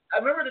think. Cause I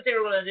remember that they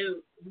were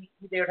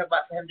talking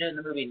about him doing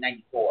the movie in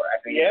 '94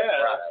 after he did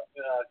Desperado.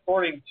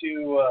 According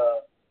to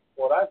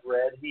what I've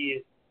read,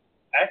 he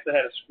actually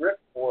had a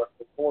script for it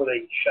before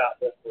they shot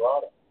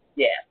Desperado.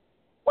 Yeah.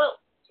 Well.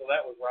 So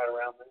that was right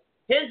around there.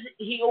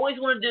 He always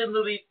wanted to do a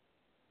movie,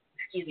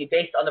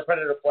 based on the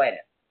Predator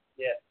planet.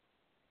 Yeah.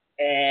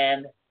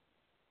 And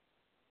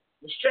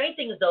the strange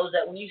thing is, though, is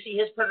that when you see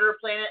his Predator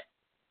planet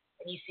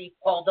and you see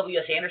Paul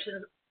W.S.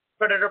 Anderson's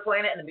Predator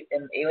planet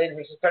and Alien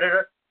vs.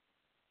 Predator,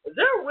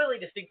 they're really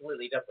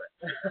distinctly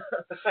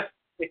different.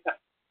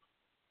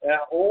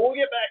 Yeah. Well, we'll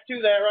get back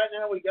to that. Right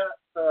now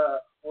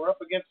we're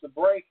up against the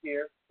break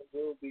here. So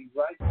we'll be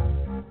right back.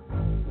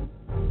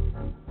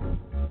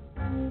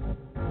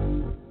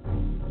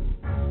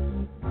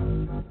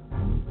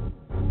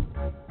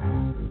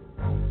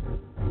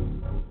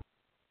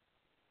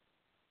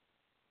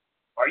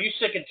 Are you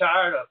sick and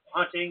tired of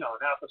hunting on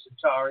Alpha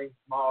Centauri,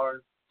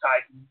 Mars,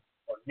 Titan,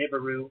 or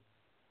Nibiru?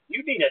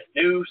 You need a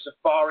new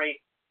safari?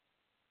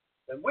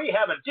 Then we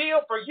have a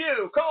deal for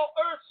you called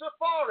Earth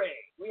Safari.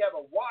 We have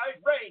a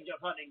wide range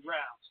of hunting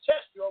grounds.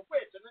 Test your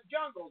wits in the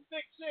jungles,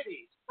 big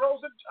cities,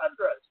 frozen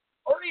tundras,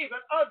 or even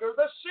under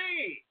the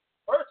sea.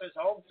 Earth is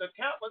home to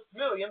countless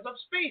millions of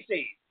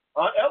species.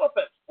 Hunt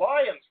elephants,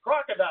 lions,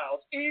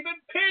 crocodiles, even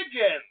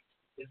pigeons.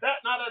 Is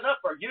that not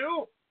enough for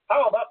you?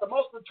 How about the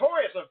most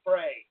notorious of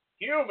prey?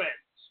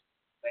 Humans.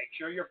 Make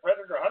sure your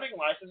predator hunting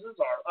licenses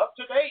are up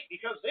to date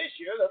because this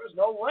year there is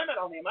no limit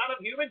on the amount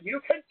of humans you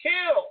can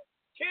kill.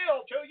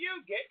 Kill till you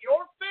get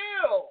your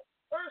fill.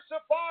 Earth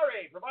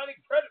Safari, providing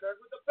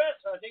predators with the best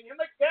hunting in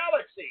the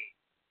galaxy.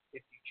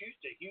 If you choose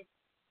to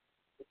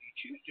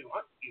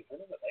hunt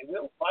humans, they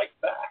will fight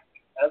back.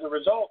 As a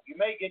result, you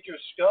may get your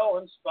skull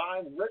and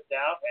spine ripped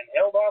out and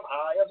held on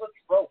high as a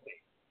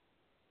trophy.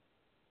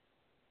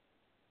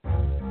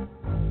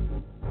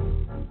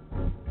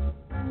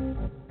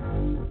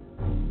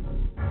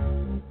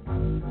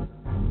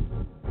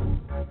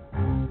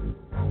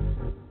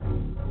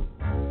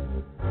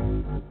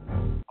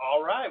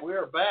 All right, we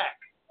are back,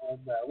 and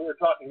we were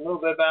talking a little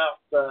bit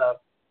about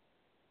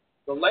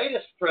the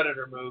latest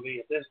Predator movie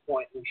at this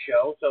point in the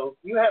show. So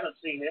you haven't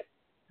seen it,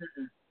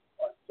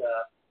 but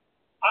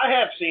I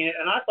have seen it,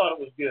 and I thought it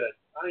was good.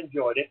 I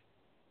enjoyed it.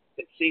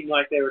 It seemed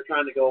like they were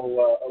trying to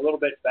go a little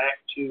bit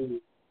back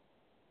to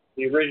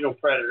the original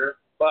Predator,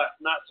 but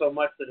not so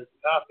much that it's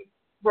a copy.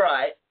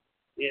 Right.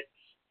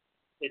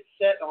 It's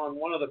set on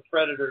one of the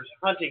Predator's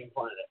hunting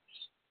planets.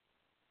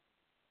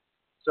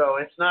 So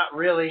it's not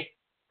really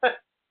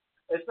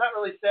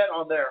set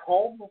on their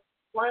home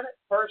planet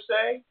per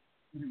se,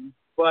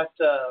 but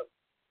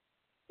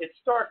it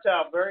starts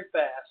out very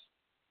fast,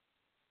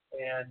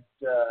 and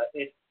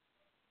it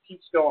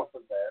keeps going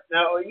from there.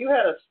 Now, you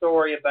had a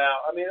story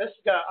about,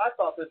 I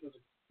thought this was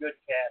a good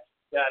cast.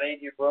 Got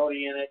Adrian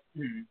Brody in it,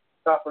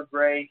 Topher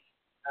Grace,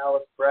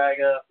 Alice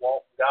Braga,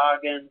 Walton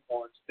Goggins,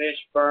 Lawrence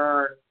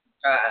Fishburne,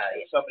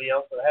 somebody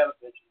else that I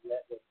haven't mentioned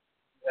yet, but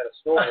you had a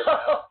story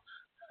about.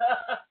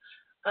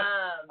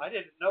 I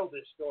didn't know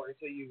this story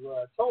until you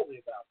told me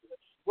about this.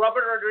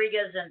 Robert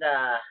Rodriguez and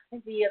I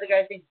think the other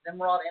guy's name is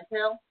Emerald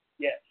Impel.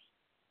 Yes.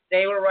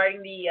 They were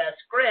writing the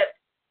script,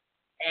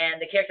 and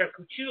the character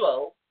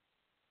Cuchulo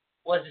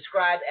was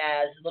described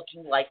as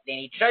looking like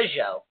Danny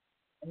Trejo.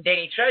 And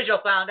Danny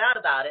Trejo found out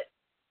about it,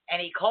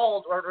 and he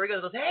called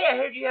Rodriguez and goes, "Hey, I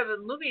heard you have a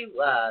movie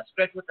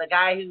script with a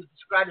guy who's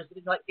described as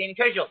looking like Danny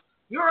Trejo.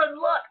 You're in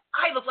luck.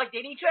 I look like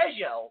Danny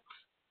Trejo."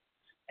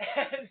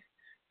 And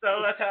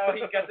so that's how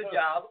he got the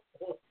job.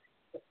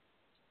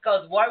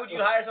 Because why would you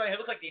hire somebody who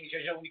looks like Danny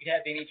Trejo when you can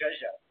have Danny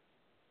Trejo?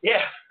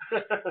 Yeah.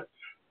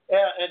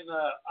 Yeah, and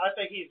I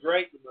think he's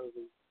great in the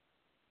movie.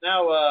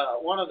 Now,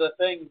 one of the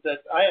things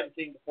that I haven't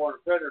seen before in a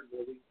Predator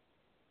movie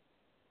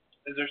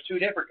is there's two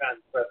different kinds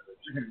of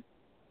Predators.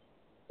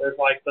 There's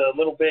like the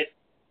little bit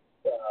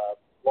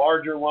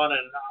larger one,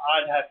 and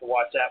I'd have to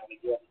watch that one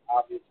again,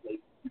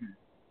 obviously.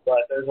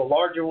 But there's a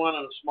larger one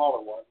and a smaller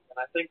one, and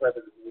I think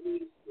Predator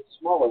movie is the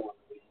smaller one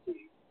that we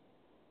see.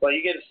 But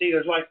you get to see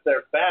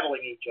they're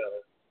battling each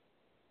other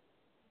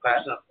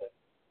or something.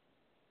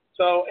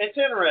 So it's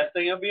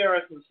interesting. It'll be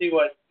interesting to see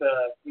what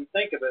you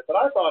think of it. But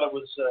I thought it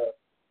was,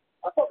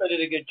 I thought they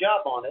did a good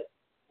job on it.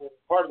 And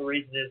part of the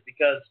reason is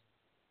because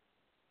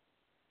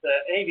the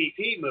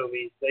AVP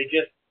movies, they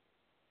just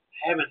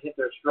haven't hit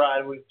their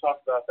stride. We've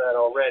talked about that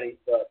already.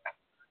 But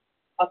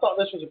I thought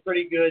this was a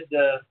pretty good,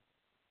 you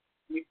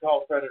can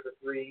call it Predator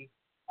 3.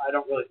 I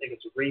don't really think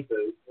it's a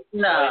reboot.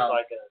 No.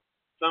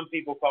 Some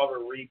people call it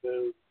a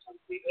reboot. Some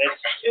people,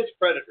 it's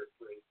Predator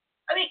 3.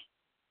 I mean,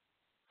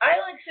 I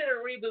only consider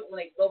a reboot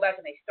when they go back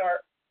and they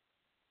start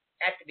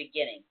at the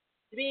beginning.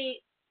 To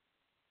me,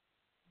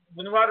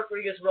 when Robert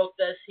Rodriguez wrote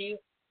this, he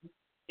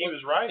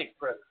was writing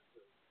Predator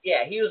 3.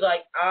 Yeah, he was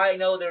like, I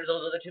know there's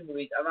those other two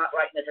movies. I'm not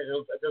writing this as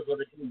those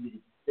other two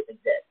movies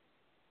exist.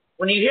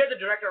 When you hear the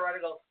director or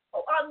writer go,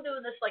 "Oh, I'm doing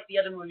this like the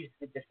other movies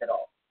exist at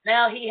all."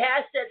 Now, he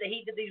has said that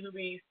he did these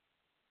movies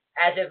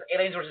as if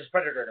Aliens vs.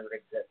 Predator never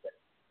existed.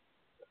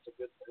 That's a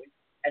good thing.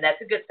 And that's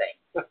a good thing.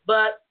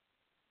 But,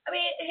 I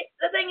mean,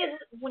 the thing is,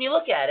 when you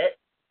look at it,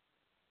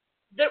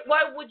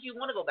 why would you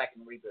want to go back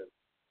and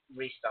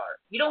restart?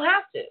 You don't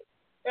have to.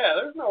 Yeah,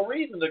 there's no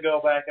reason to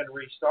go back and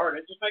restart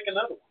it. Just make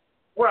another one.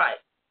 Right.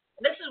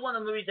 And this is one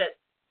of the movies that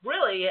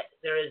really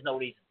there is no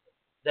reason for.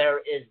 There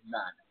is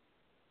none.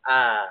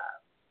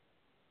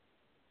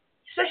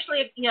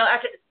 Especially,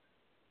 after...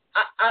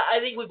 I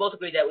think we both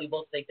agree that we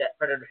both think that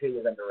Predator 2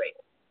 is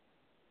underrated.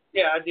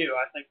 Yeah, I do.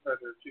 I think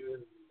Predator 2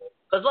 is underrated.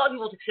 Because a lot of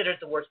people consider it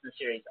the worst in the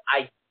series.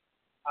 I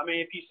mean,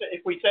 if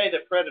we say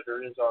that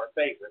Predator is our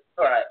favorite,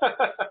 all right,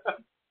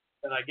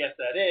 then I guess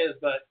that is.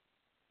 But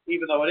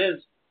even though it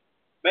is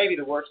maybe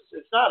the worst,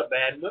 it's not a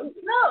bad movie.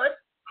 No, I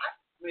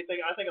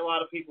think a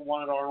lot of people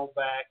wanted Arnold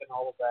back and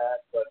all of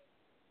that, but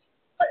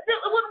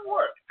it wouldn't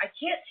work. I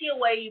can't see a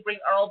way you bring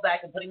Arnold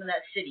back and put him in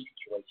that city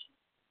situation.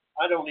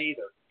 I don't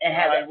either. And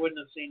I wouldn't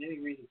have seen any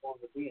reason for him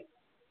to be in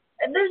that.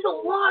 And there's a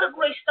lot of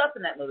great stuff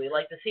in that movie,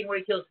 like the scene where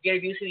he kills Gary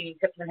Busey and he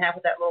cuts him in half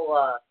with that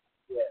little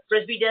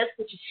frisbee disc,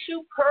 which is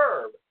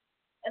superb.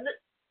 And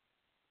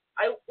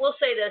I will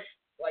say this,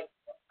 like,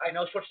 I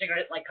know Schwarzenegger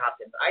didn't like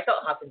Hopkins. I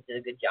thought Hopkins did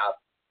a good job.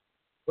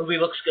 Movie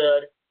looks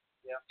good.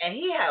 Yeah. And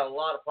he had a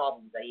lot of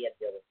problems that he had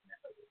to deal with in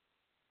that movie.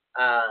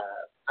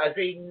 I was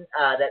reading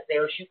that they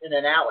were shooting in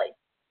an alley.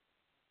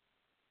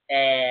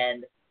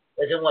 And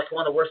it was in like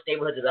one of the worst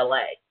neighborhoods of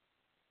L.A.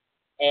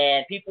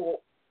 And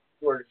people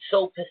were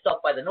so pissed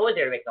off by the noise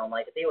they were making all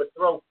night that they would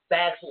throw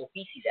bags full of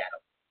feces at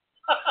them.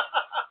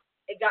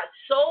 It got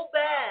so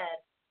bad,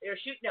 they were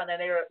shooting down there.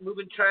 They were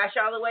moving trash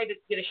out of the way to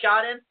get a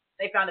shot in.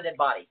 They found a dead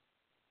body.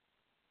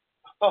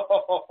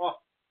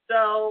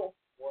 So,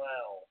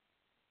 wow.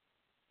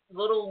 A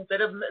little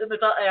bit of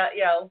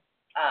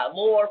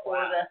lore for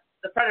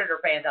the Predator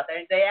fans out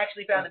there. They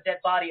actually found a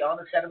dead body on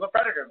the set of a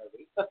Predator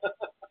movie. Predator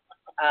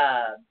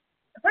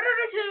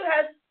 2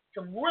 has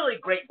some really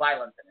great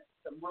violence in it.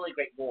 Some really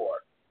great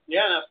gore.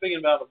 Yeah, now speaking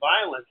about the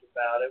violence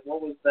about it,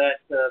 what was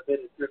that bit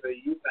of trivia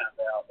you found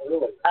out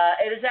earlier?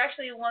 It is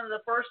actually one of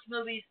the first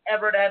movies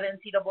ever to have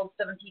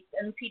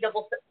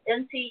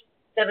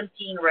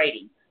NC-17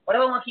 rating. Why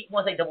do I want to keep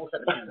one say double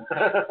 17?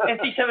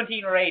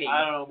 NC-17 rating.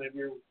 I don't know, maybe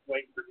you're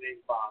waiting for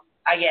James Bond.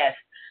 I guess.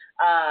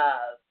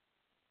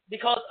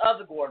 Because of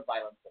the gore and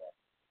violence in it.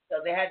 So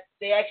they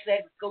actually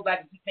had to go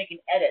back and keep making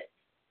edits.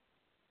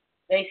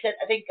 They said,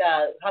 I think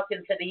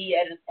Hopkins said that he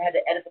had to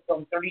edit the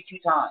film 32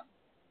 times.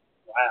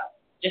 Wow.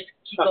 Just to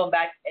keep going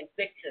back and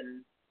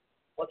fixing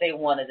what they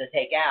wanted to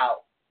take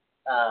out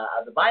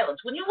of the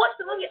violence. When you watch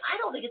the movie, I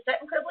don't think it's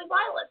that incredibly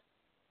violent.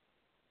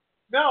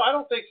 No, I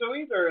don't think so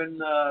either.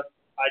 And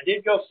I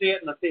did go see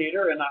it in the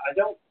theater, and I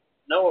don't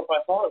know if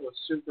I thought it was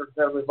super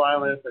incredibly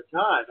violent at the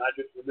time. I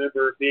just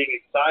remember being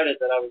excited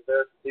that I was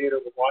there at the theater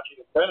with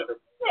watching a Predator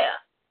movie. Yeah.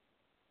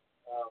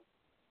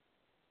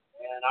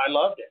 And I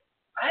loved it.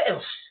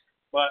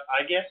 But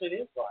I guess it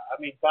is violent. I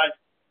mean,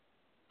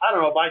 I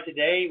don't know, by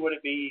today, would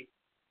it be...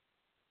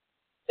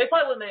 They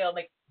probably wouldn't be able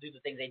to do the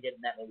things they did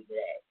in that movie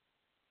today.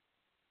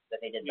 That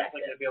they did back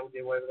then. You think they'd be able to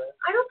get away with that?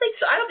 I don't think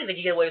so. I don't think they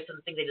could get away with some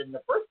of the things they did in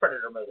the first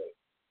Predator movie.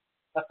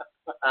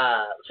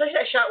 Especially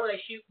that shot where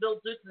they shoot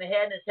Bill Zeus in the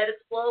head and his head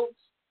explodes.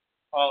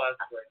 Oh, that's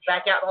great.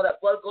 Back out and all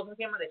that blood goes in the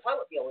camera. They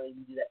probably would be able to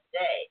even do that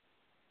today.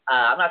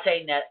 I'm not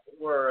saying that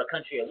we're a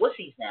country of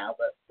wussies now,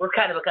 but we're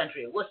kind of a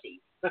country of wussies.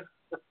 The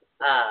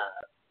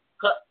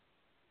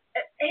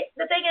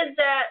thing is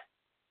that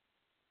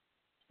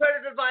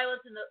Predator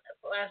violence in the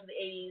last of the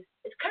 80s,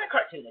 it's kind of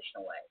cartoonish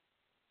in a way.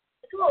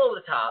 It's a little over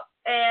the top,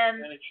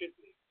 and it should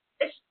be.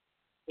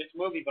 It's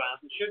movie violence.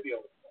 It should be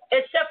over the top.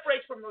 It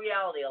separates from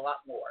reality a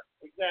lot more.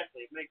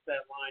 Exactly. It makes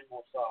that line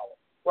more solid.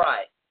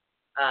 Right.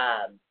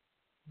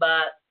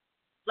 But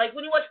like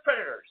when you watch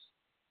Predators,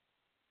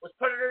 was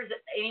Predators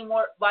any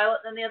more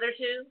violent than the other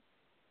two?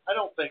 I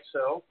don't think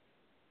so.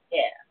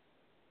 Yeah.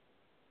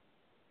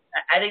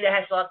 I think that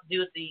has a lot to do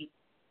with the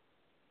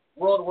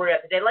world we're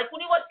at today. Like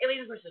when you watch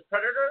Aliens versus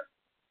Predator,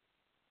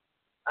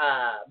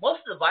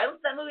 most of the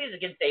violence in that movie is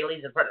against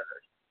aliens and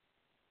predators.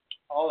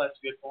 Oh, that's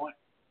a good point.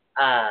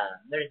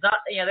 There's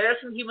not, there are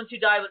some humans who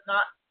die, but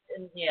not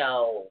in,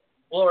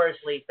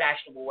 gloriously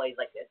fashionable ways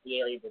like the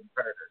aliens and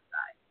predators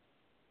die.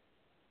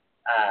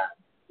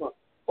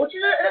 Which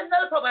is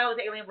another problem I have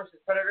with Alien versus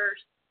Predators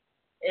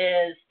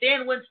is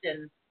Stan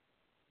Winston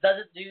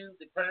doesn't do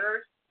the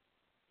Predators.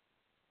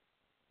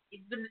 He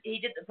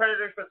did the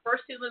Predators for the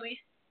first two movies.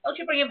 Don't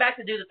you bring him back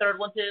to do the third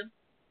one too?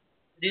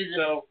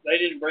 So they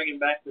didn't bring him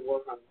back to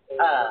work on.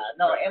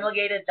 No,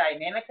 Amalgamated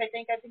Dynamics. I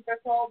think they're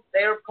called.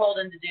 They were called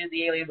in to do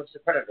the Alien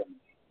vs. Predator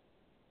movie.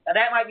 Now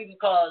that might be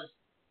because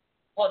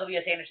Paul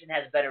W.S. Anderson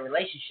has a better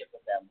relationship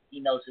with them.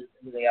 He knows who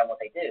they are and what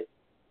they do.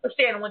 But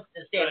Stan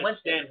Winston. Stan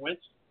Winston.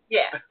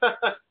 Yeah.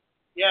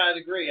 Yeah, I'd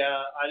agree.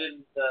 I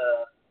didn't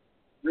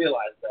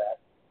realize that.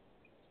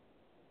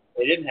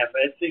 They didn't have.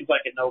 It seems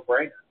like a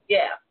no-brainer.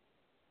 Yeah.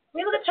 I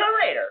mean, look at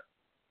Terminator.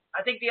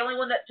 I think the only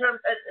one that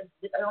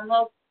I don't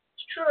know if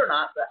it's true or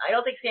not, but I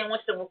don't think Stan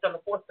Winston worked on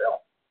the fourth film.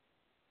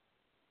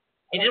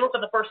 He did work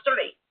on the first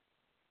 30.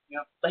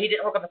 Yep. But he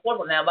didn't work on the fourth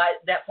one. Now, by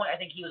that point, I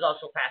think he was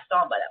also passed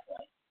on by that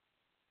point.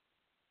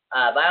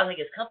 But I don't think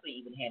his company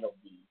even handled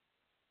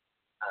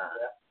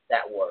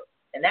that work.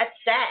 And that's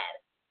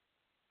sad.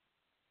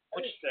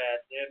 Which is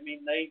sad. I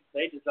mean, they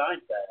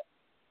designed that.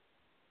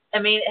 I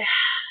mean,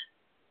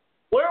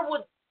 where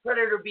would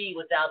Predator be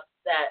without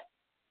that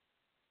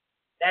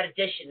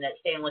addition that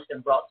Stan Winston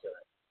brought to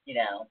it?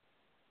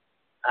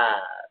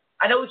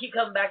 I know we keep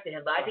coming back to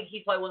him, but I think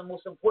he's probably one of the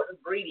most important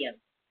ingredients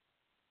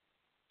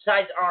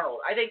besides Arnold.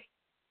 I think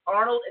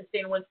Arnold and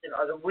Stan Winston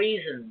are the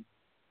reason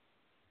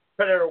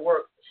Predator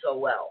worked so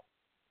well.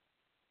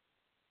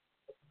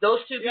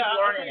 Those two people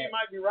aren't in it. You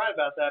might be right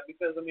about that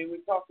because, I mean, we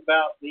talked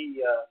about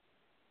the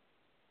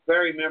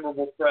very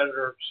memorable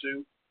Predator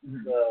suit,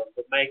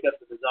 the makeup,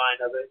 the design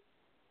of it.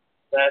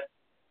 That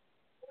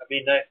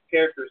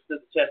character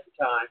stood the test of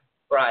time.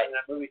 Right. And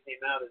that movie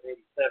came out in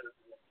 '87.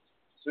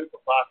 Super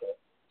popular.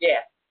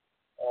 Yeah.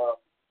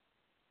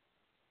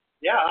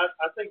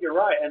 I think you're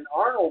right. And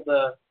Arnold,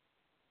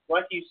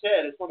 like you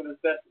said, is one of his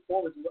best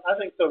performances. I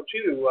think so,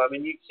 too. I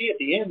mean, you see at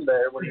the end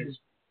there when he's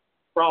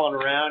crawling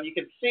around, you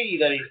can see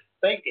that he's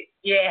thinking.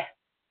 Yeah.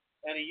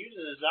 And he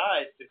uses his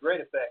eyes to great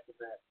effect in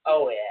that.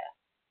 Oh, yeah.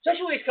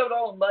 Especially when he's covered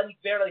all in mud, you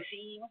can barely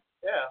see him.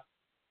 Yeah.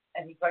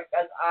 And he's like,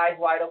 has eyes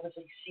wide open,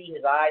 so you see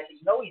his eyes, so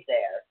you know he's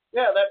there.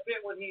 Yeah, that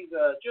bit when he's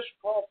just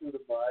crawled through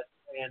the mud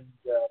and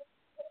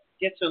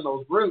gets in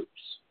those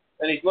roots,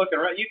 and he's looking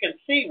around. You can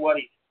see what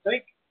he's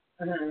thinking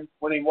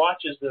when he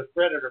watches the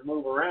Predator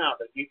move around.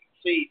 And you can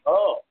see,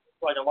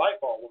 it's like a light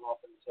bulb went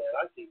off in his head.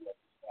 I see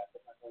what's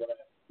happening. I know what I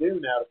have to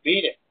do now to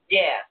beat it.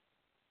 Yeah.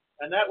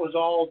 And that was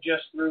all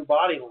just through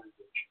body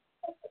language.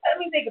 I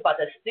mean, think about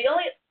this. The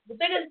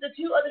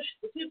two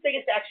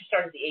biggest action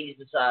stars of the '80s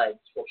besides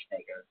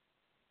Schwarzenegger,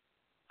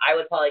 I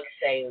would probably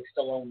say was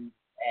Stallone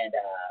and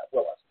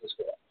Willis.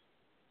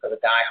 For the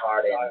Die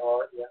Hard. Die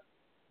Hard, yeah.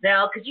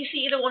 Now, could you see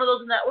either one of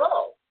those in that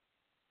role?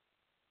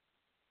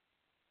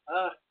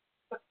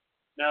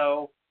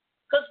 No.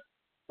 Because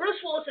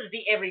Bruce Willis is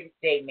the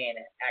everyday man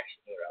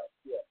action hero.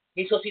 Yeah.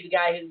 He's supposed to be the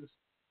guy who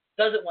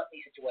doesn't want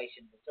these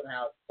situations and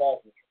somehow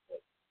falls into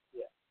it.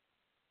 Yeah.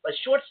 But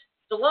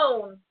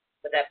Stallone,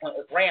 at that point,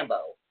 was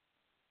Rambo.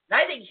 And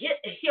I think this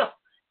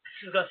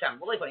is going to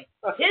sound really funny.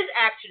 His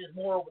action is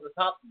more over the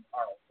top than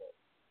Arnold's.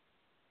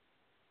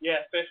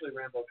 Yeah, especially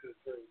Rambo 2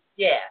 and 3.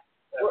 Yeah.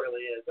 That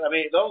really is. I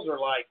mean, those are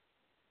like,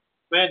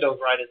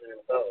 Commando's right in there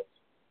with those.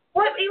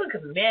 Well, even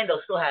Commando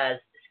still has,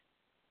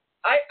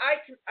 I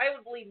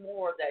would believe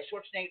more that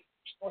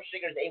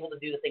Schwarzenegger is able to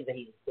do the things that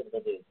he's able to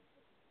do.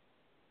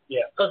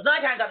 Yeah. Because 9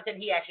 times out of 10,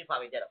 he actually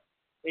probably did them.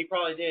 He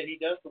probably did. He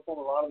does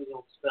perform a lot of his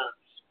own stunts.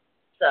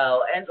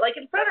 So, and like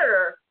in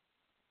Predator,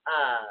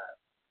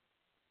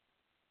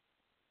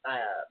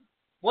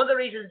 one of the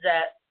reasons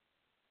that,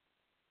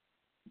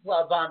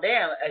 well, Von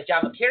Damme, as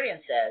John McTiernan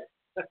says,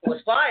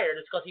 was fired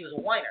is because he was a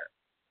whiner.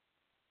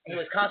 He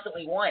was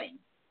constantly whining.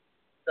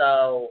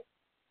 So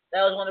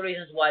that was one of the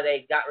reasons why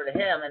they got rid of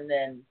him, and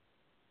then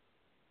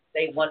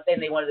they wanted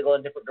to go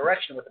in a different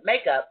direction with the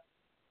makeup,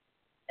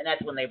 and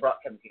that's when they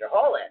brought Kevin Peter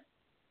Hall in.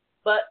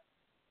 But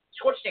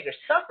Schwarzenegger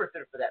suffered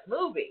for that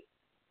movie.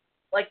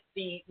 Like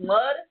the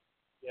mud,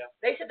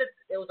 they said that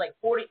it was like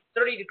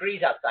 30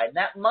 degrees outside, and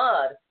that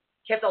mud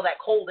kept all that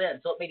cold in,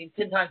 so it made him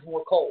 10 times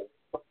more cold.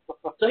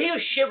 So he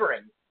was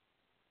shivering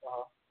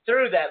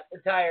through the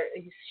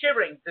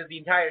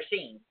entire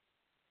scene.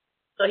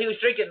 So he was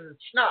drinking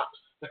schnapps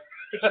to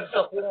keep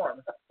himself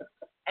warm,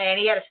 and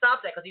he had to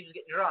stop that because he was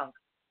getting drunk.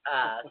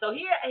 So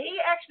he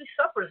actually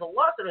suffers a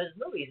lot through his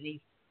movies. And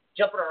he's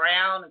jumping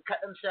around and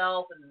cutting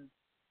himself and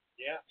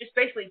just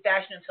basically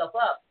bashing himself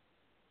up.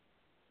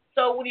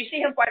 So when you see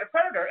him fight a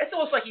predator, it's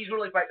almost like he's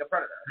really fighting a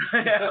predator.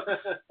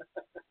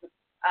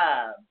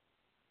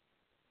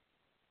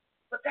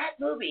 But that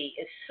movie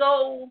is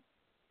so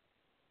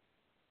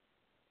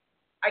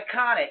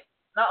iconic,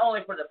 not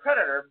only for the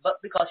Predator,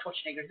 but because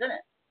Schwarzenegger's in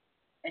it.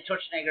 And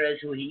Schwarzenegger is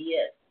who he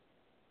is.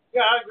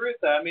 Yeah, I agree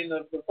with that. I mean,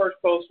 the first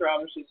poster,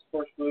 obviously, it's the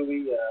first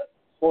movie,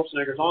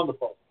 Schwarzenegger's on the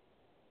poster.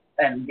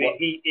 And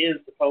he is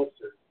the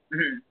poster.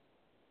 Mm-hmm.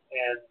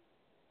 And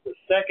the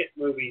second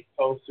movie's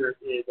poster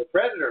is the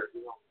Predator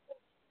is on the poster.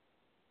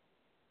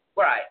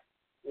 Right.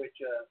 Which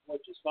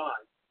is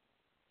fine.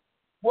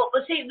 Well,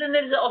 but see, then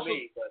there's also...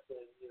 But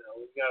then,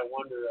 we've got to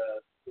wonder,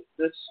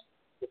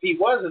 if he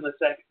was in the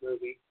second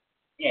movie...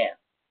 Yeah.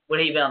 Would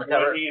he be on the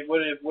cover?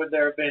 Would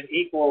there have been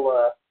equal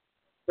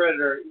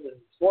Predator and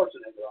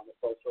Schwarzenegger on the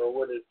poster, or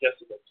would it just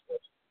have been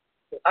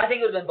Schwarzenegger? I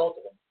think it would have been both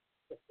of them.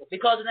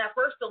 Because in that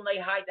first film, they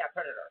hide that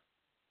Predator.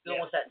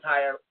 Almost that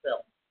entire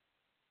film.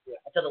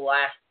 Yeah. Until the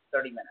last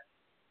 30 minutes.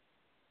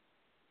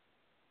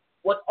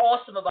 What's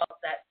awesome about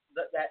that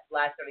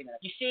last 30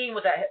 minutes, you see him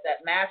with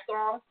that mask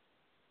on,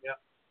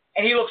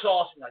 and he looks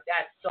awesome. Like,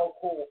 that's so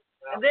cool.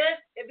 Yeah. And then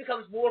it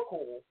becomes more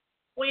cool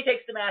when he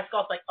takes the mask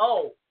off, like,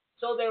 oh,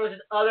 so there was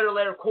this other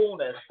layer of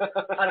coolness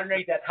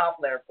underneath that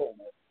top layer of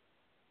coolness.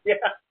 Yeah.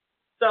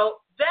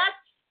 So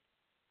that's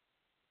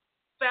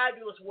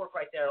fabulous work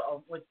right there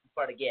on Winston's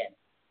part again.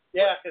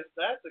 Yeah, because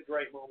that's a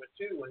great moment,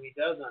 too, when he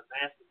does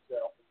unmask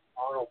himself and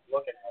Arnold's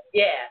looking at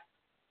him. Yeah.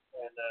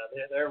 And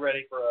they're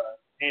ready for a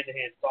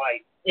hand-to-hand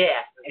fight.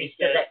 Yeah, and he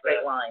says that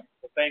great line.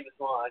 The famous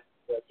line.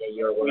 But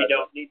yeah, we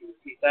don't need to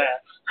repeat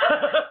that.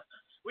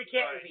 We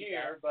can't repeat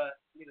here, that.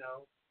 But,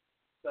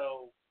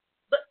 so...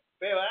 But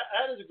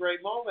that is a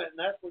great moment, and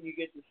that's when you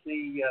get to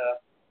see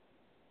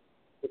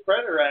the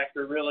Predator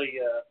actor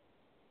really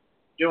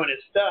doing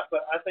his stuff.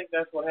 But I think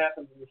that's what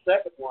happens in the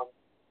second one.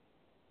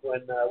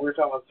 When we were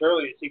talking about this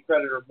earlier, you see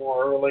Predator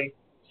more early,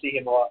 see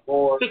him a lot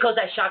more. Because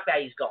that shock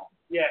value's gone.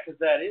 Yeah, because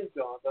that is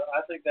gone. But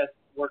I think that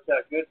worked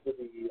out good for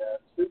the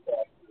suit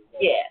actor.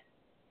 Yeah.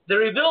 The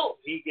reveal...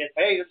 He gets,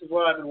 hey, this is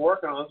what I've been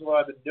working on, this is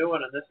what I've been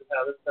doing, and this is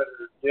how this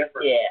Predator is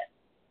different. Yeah.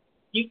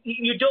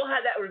 You don't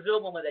have that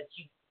reveal moment that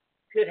you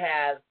could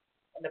have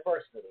in the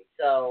first movie.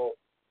 So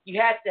you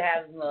have to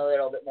have him a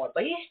little bit more.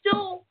 But he's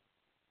still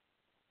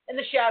in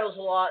the shadows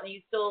a lot, and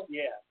he's still...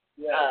 Yeah.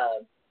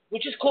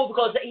 Which is cool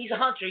because he's a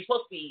hunter. He's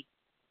supposed to be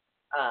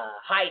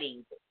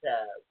hiding to,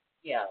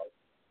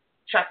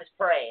 trap his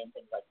prey and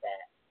things like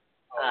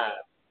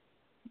that.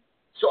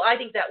 So I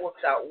think that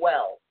works out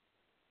well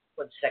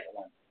for the second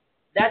one.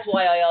 That's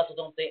why I also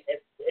don't think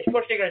if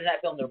Schwarzenegger is in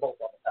that film, they're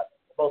both on the cover.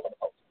 They're both on the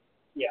poster.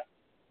 Yeah.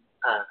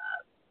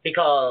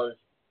 Because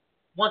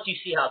once you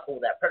see how cool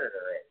that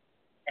Predator is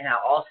and how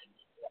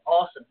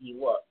awesome he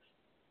looks,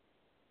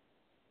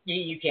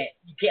 you can't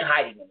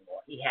hide him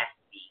anymore. He has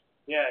to be.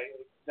 Yeah,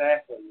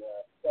 exactly.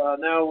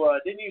 Now,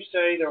 didn't you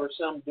say there was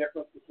some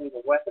difference between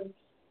the weapons,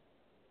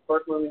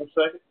 first movie and the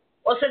second?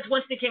 Well, since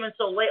Winston came in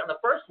so late on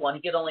the first one,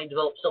 he could only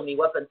develop so many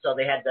weapons, so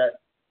they had the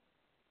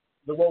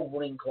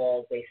Wolverine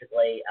claws,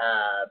 basically,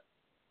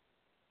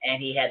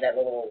 and he had that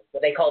little,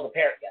 what they call the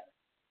parrot gun.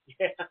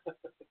 Yeah.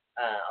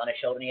 On his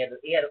shoulder, and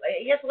he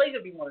has a laser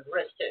beam on his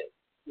wrist, too.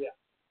 Yeah.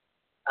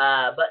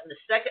 But in the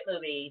second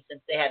movie,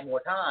 since they had more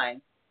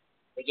time,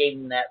 they gave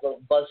him that little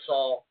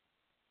buzzsaw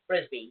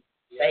frisbee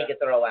that he could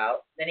throw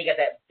out. Then he got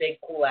that big,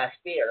 cool-ass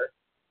spear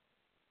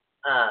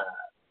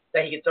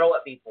that he could throw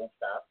at people and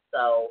stuff.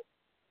 So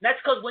that's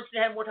because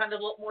Winston had more time to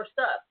develop more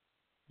stuff.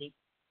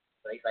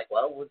 So he's like,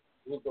 well,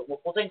 we'll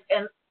cool things.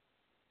 And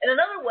in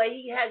another way,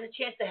 he has a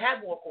chance to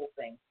have more cool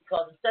things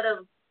because instead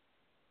of,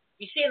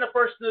 you see in the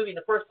first movie, in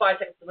the first 5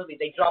 seconds of the movie,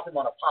 they drop him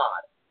on a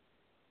pod.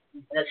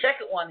 In the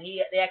second one,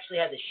 they actually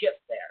have the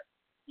ship there.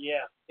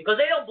 Yeah. Because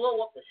they don't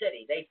blow up the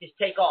city. They just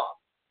take off.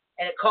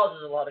 And it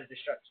causes a lot of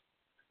destruction.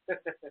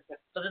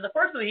 So in the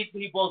first movie,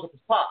 he blows up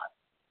his pod.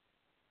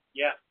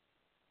 Yeah.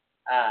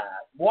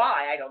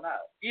 Why? I don't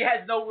know. He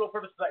has no real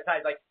purpose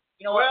besides, like,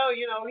 you know what? Well,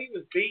 he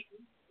was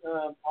beaten.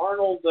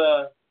 Arnold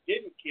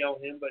didn't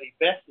kill him, but he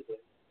bested him.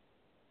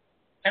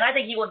 And I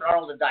think he wanted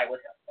Arnold to die with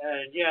him.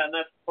 And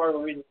that's part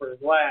of the reason for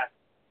his laugh.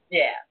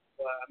 Yeah.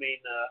 But, I mean,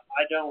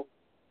 I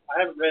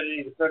haven't read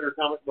any of the Predator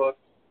comic books.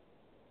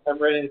 I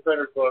haven't read any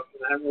Predator books,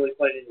 and I haven't really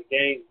played any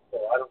games,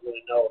 so I don't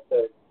really know if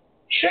they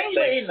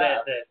Strangely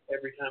enough, said that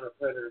every time a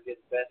Predator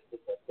gets infested,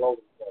 they blow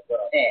themselves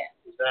up. Yeah.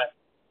 Is that?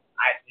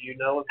 Do you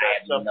know if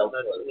that's something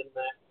that's in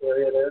that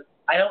area there?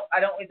 I don't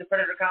read the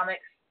Predator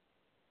comics.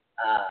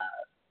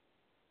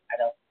 I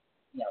don't,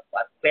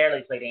 I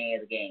barely played any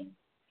of the games.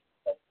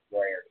 That's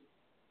rarity.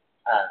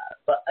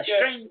 But a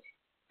strange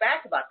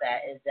fact about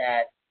that is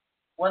that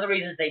one of the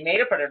reasons they made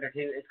a Predator 2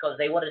 is because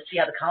they wanted to see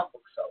how the comic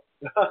books sold.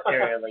 They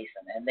released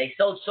them, and they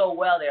sold so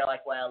well. They're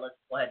like, well, let's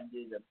go ahead and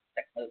do the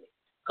second movie.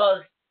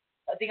 Because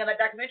I think on that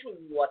documentary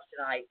we watched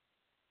tonight,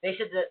 they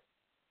said that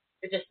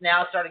it just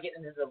now started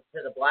getting into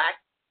the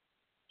black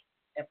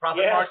and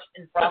profit march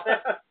and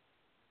profit.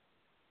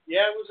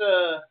 Yeah, it was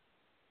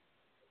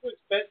an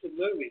expensive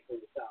movie for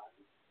the time.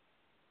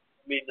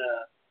 I mean,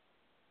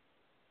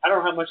 I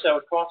don't know how much that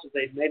would cost if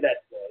they'd made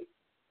that today.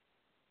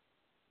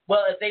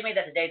 Well, if they made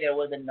that today, there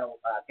would have been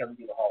no Kevin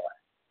Duval Hallway.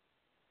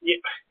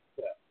 Yeah.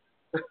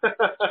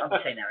 I'm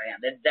just saying that right now.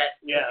 The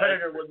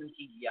Predator would have been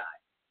CGI.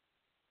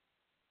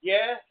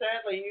 Yeah,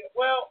 sadly.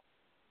 Well,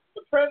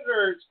 the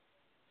Predators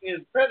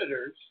in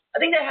Predators. I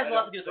think that has a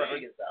lot to do with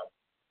Rodriguez, though.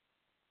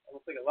 I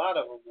don't think a lot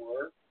of them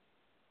were.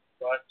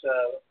 But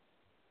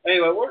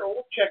anyway,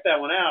 we'll check that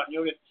one out, and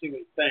you'll get to see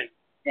what you think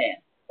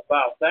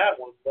about that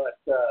one. But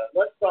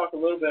let's talk a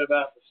little bit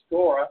about the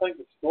score. I think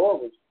the score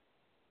was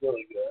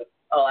really good.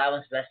 Oh,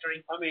 Alan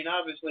Silvestri? I mean,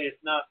 obviously,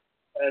 it's not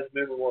as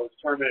memorable as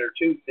Terminator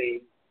 2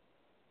 theme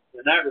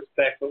in that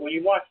respect, but when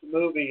you watch the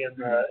movie, and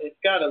it's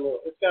got a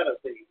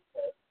theme,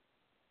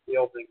 the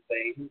opening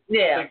theme.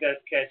 Yeah. I think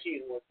that's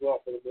catchy and works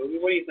well for the movie.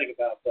 What do you think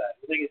about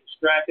that? You think it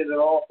distracted at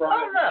all from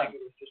it? No. I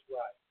think it was just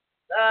right.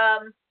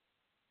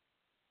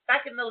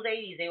 Back in those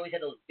 80s, they always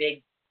had those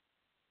big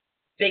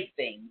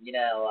things,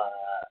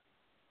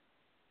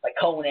 like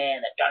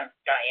Conan,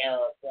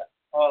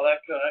 Oh, that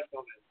Conan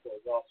show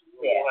is awesome.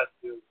 We'll have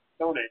to do a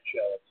Conan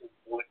show at some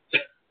point.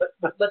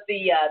 but the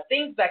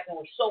themes back then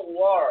were so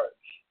large.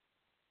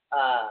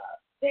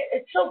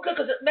 It's so good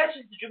because it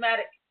matches the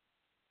dramatic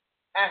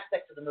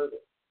aspects of the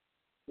movie.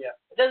 Yeah.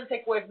 It doesn't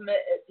take away from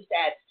it. It just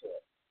adds to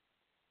it.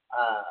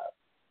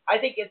 I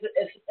think if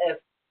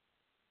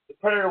the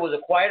Predator was a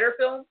quieter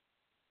film,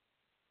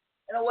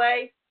 in a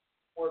way,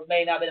 or it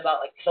may not have been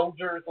about like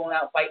soldiers going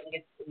out fighting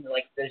against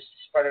like there's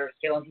Predators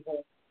killing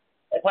people,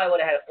 they probably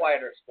would have had a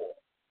quieter score.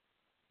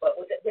 But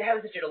with they have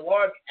such a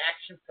large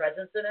action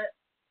presence in it,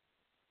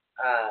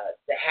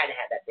 they had to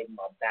have that big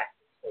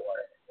bombastic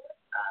score.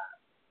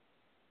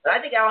 But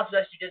I think Alan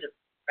Silvestri did a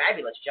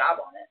fabulous job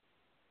on it.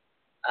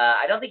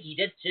 I don't think he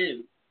did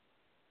too.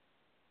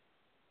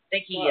 I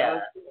think he. I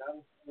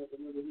don't know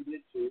he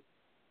did too.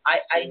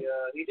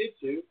 He did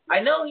too. I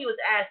know he was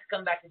asked to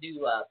come back to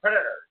do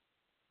Predator,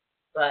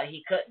 but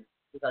he couldn't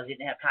because he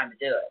didn't have time to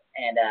do it.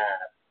 And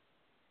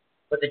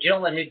but the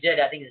gentleman who did,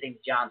 I think his name's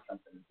John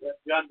something. Yep,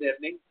 John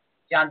Debney.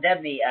 John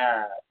Debney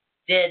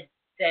did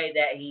say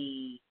that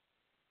he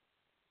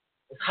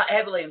was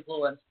heavily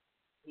influenced.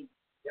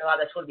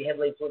 That's going to be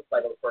heavily influenced by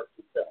those first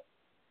two films.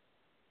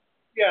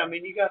 Yeah, I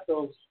mean, you got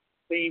those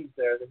themes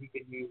there that he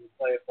can use and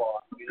play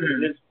upon. I mean,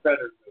 it is a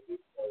Predator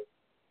movie, so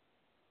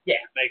it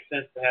makes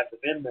sense to have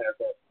them in there,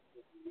 but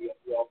you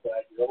also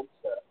have your own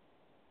stuff,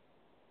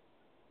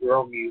 your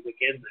own music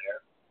in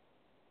there.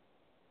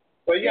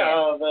 But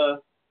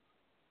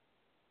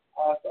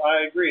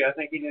I agree. I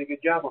think he did a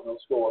good job on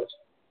those scores.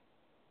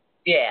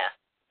 Yeah.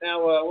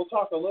 Now, we'll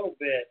talk a little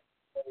bit.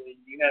 I mean,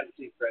 you haven't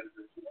seen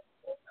Predators yet.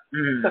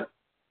 So.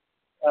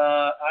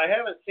 I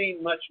haven't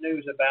seen much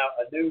news about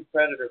a new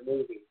Predator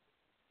movie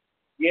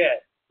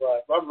yet,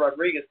 but Robert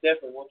Rodriguez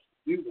definitely wants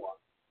to do one.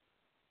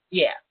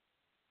 Yeah.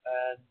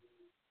 And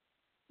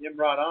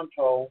Nimrod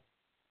Antal,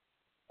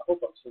 I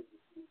hope I'm saying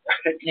this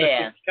right.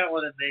 Yeah. It's kind of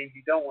one of the names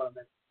you don't want to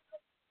mention.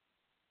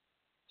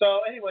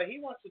 So anyway, he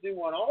wants to do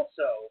one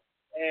also,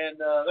 and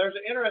there's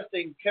an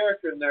interesting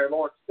character in there,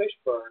 Lawrence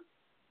Fishburne.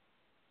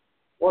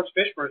 Lawrence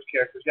Fishburne's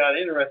character's got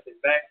an interesting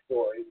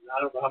backstory.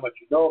 I don't know how much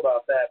you know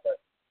about that,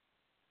 but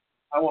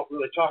I won't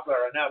really talk about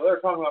it right now. But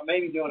they're talking about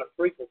maybe doing a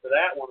prequel to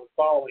that one and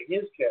following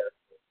his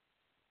character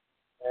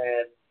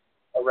and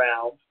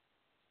around.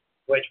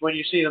 Which, when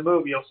you see the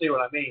movie, you'll see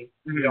what I mean.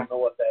 Mm-hmm. You don't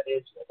know what that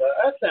is. But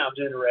that sounds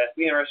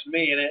interesting. Interesting to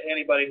me, and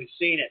anybody who's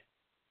seen it,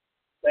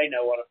 they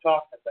know what I'm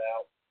talking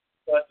about.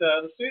 But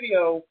the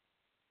studio,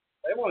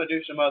 they want to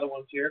do some other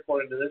ones here,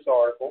 according to this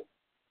article.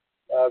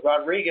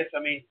 Rodriguez, I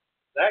mean,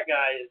 that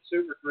guy is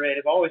super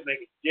creative, always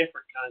making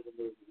different kinds of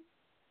movies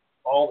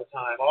all the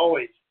time.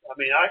 Always. I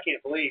mean, I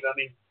can't believe. I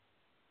mean,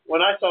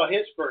 when I saw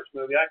his first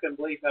movie, I couldn't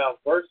believe how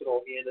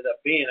versatile he ended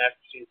up being after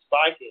seeing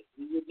Spy Kids.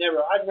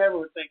 I never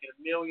would think in a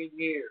million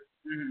years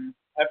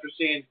after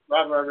seeing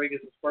Robert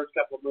Rodriguez's first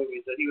couple of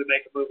movies that he would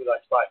make a movie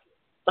like Spy Kids.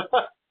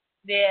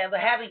 Yeah,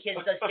 but having kids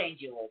does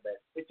change you a little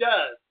bit. It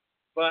does,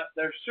 but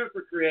they're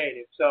super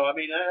creative. So, I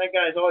mean, that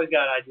guy's always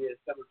got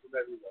ideas coming from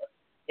everywhere.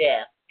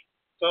 Yeah.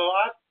 So,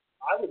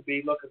 I would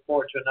be looking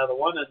forward to another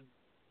one, and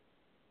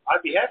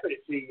I'd be happy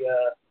to see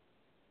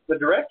the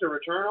director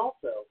return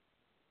also.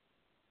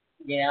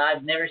 Yeah,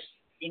 I've never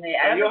seen it.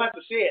 You'll have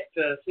to see it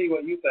to see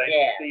what you think.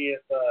 Yeah. See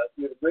if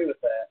you would agree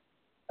with that.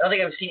 I don't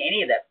think I've seen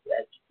any of that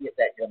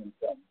gentleman's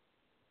film.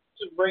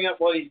 Just bring up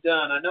what he's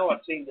done. I know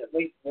I've seen at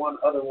least one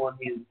other one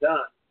he's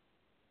done.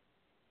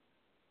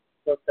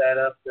 Put that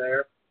up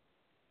there.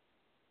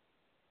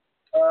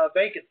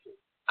 Vacancy.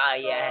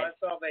 Yeah. I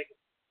saw Vacancy.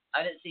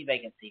 I didn't see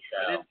Vacancy, so.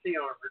 I didn't see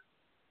Armored.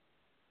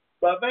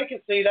 But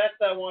Vacancy, that's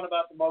that one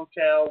about the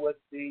motel with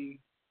the.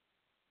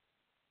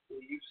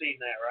 You've seen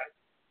that, right?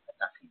 I've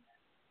not seen that.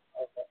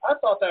 Okay. I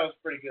thought that was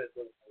pretty good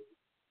little movie.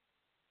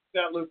 It's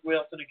got Luke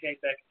Wilson and Kate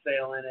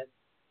Beckinsale in it.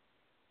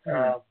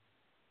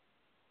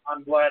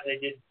 I'm glad they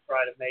didn't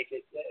try to make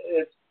it.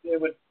 It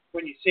would,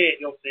 when you see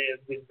it, you'll see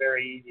it's been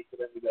very easy for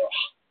them to go,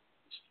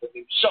 this is the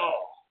new Saw.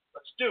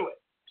 Let's do it.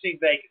 Seen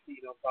Vacancy,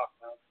 you don't talk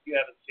about it. If you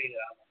haven't seen it,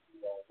 I won't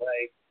give it all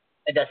away.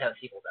 It does have a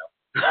sequel, though.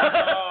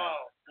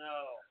 Oh,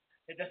 no.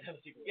 It does have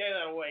a sequel. Get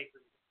that away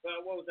from you.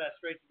 What was that,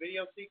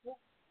 straight-to-video sequel?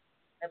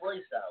 I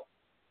believe so.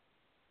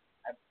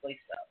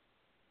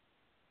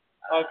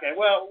 Okay,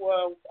 well,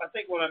 I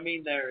think what I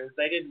mean there is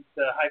they didn't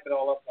hype it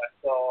all up like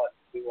Saw and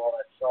do all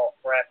that Saw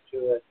crap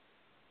to it.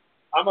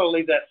 I'm going to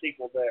leave that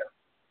sequel there.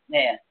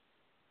 Yeah.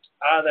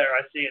 There,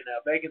 I see it now.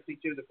 Vacancy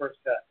 2, the first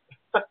cut.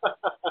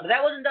 But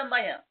that wasn't done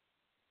by him.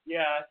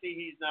 Yeah, I see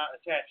he's not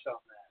attached on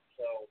that.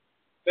 So,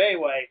 but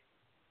anyway,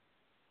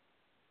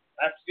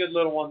 that's a good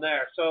little one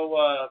there.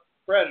 So,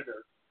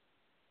 Predator,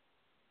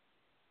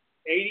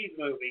 80s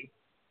movie.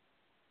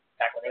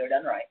 Back when they were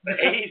done right. The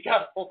 80s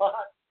got a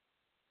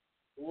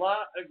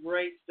lot of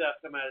great stuff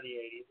come out of the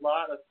 80s. A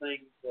lot of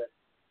things that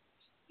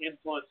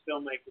influence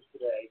filmmakers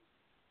today.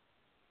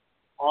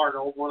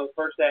 Arnold, one of the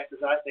first actors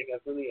I think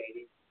of from the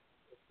 80s.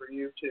 For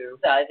you, too.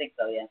 No, I think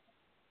so, yeah.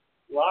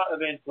 A lot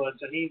of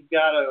influence, and he's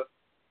got a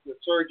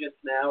resurgence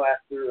now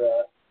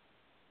after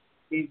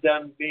he's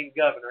done being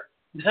governor,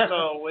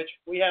 so which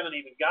we haven't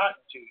even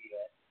gotten to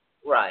yet.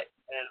 Right.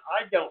 And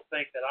I don't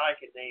think that I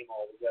can name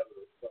all the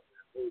governors from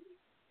that movie.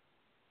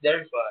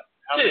 But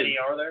how two. many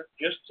are there?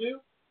 Just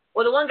 2?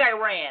 Well, the one guy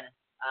ran.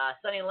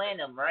 Sonny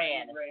Landham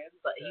ran,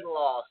 but he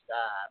lost.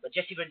 But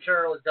Jesse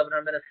Ventura was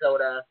governor of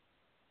Minnesota,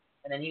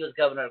 and then he was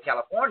governor of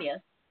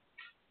California.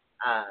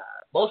 And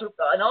all 3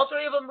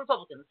 of them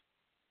Republicans.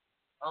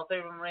 All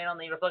 3 of them ran on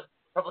the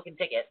Republican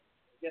ticket.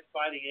 I guess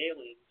fighting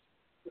aliens.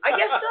 I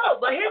guess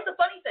so. But here's the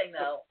funny thing,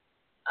 though.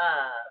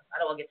 I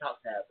don't want to get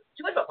talked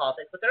too much about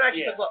politics, but they're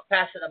actually talking about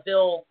passing a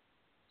bill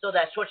so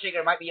that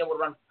Schwarzenegger might be able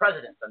to run for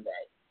president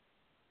someday.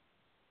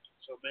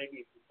 So maybe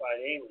if you fight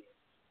aliens.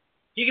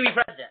 You can be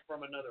president.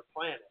 From another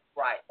planet.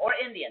 Right. Or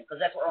Indian, because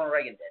that's what Ronald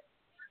Reagan did.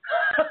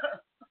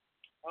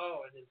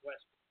 Oh, and his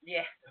Western.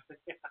 Yeah.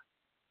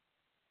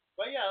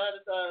 But yeah,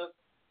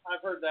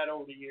 I've heard that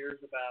over the years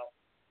about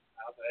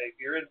how if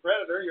you're in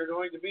Predator, you're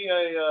going to be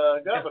a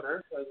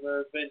governor, because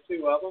there's been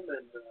 2 of them,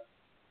 and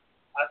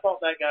I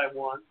thought that guy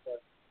won.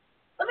 But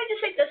let me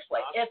just say it this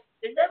way: if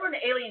there's ever an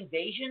alien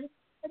invasion,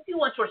 I do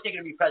want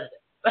Schwarzenegger to be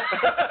president.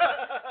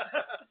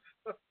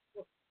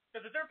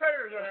 Because if there are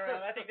predators running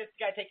around, I think this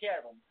guy take care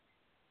of them.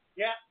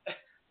 Yeah.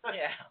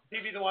 Yeah.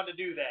 He'd be the one to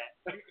do that.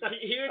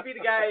 He would be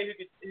the guy who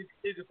could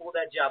pull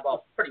that job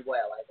off pretty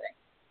well, I think.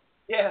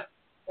 Yeah.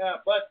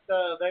 Yeah, but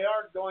they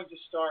are going to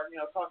start,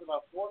 talking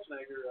about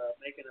Schwarzenegger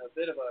making a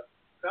bit of a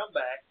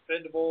comeback.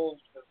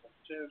 Expendables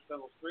 2,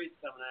 Expendables 3 is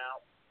coming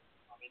out.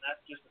 I mean, that's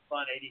just a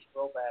fun 80s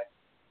throwback.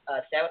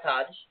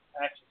 Sabotage.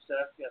 Action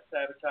stuff. Yeah,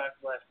 Sabotage,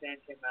 The Last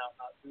Stand came out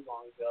not too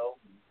long ago.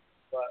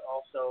 But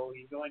also,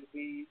 he's going to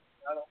be,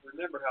 I don't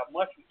remember how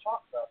much we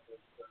talked about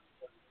this during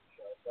the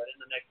show, but in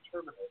the next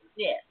Terminator.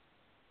 Yeah.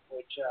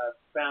 Which I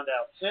found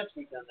out since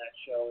we've done that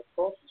show, it's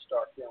supposed to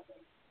start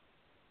filming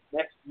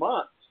next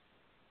month.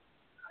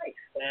 Nice.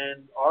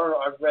 And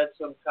I've read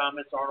some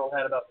comments Arnold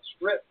had about the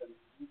script, and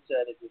he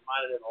said it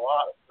reminded him a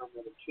lot of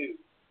Terminator 2.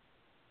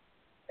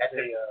 That's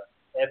the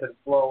ebb and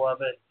flow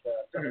of it,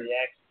 some of the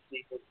action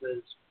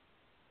sequences.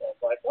 So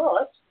it's like, oh,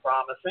 that's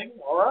promising.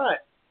 All right.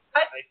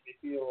 Makes me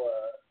feel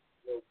a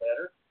little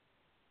better.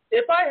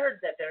 If I heard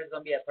that there's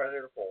going to be a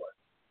Predator 4,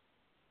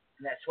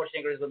 and that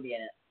Schwarzenegger is going to be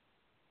in it,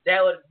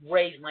 that would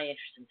raise my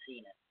interest in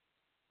seeing it.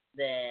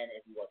 Than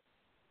if he wasn't.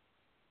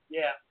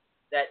 Yeah.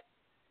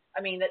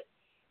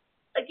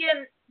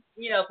 Again,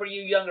 for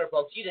you younger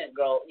folks, you didn't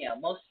grow,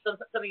 some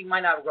of you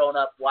might not have grown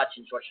up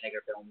watching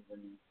Schwarzenegger films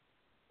and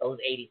those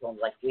 80 films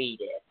like we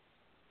did.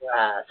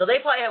 Yeah. So they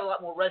probably have a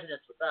lot more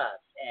resonance with us,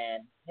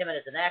 and him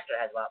as an actor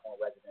has a lot more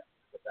resonance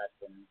with us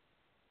than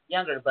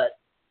younger. But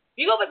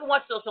if you go back and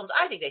watch those films,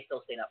 I think they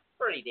still stand up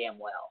pretty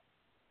damn well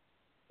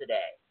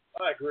today.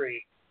 I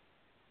agree.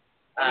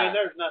 I mean,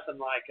 there's nothing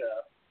like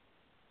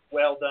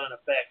well-done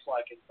effects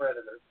like in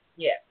Predator.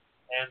 Yeah.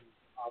 And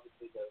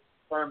obviously the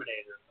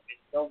Terminator. I mean,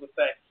 those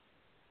effects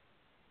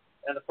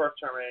and the first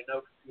Terminator,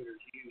 no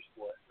computers used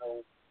for it.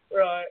 No.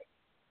 Right.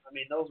 I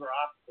mean, those are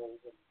opticals,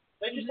 and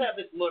they just have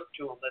this look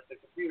to them that the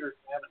computers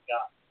haven't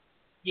got.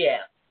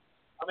 Yeah.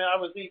 I mean, I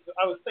was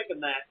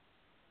thinking that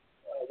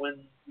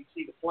when you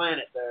see the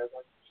planet there,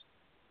 like,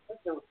 I think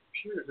there were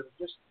computers that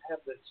just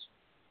have this.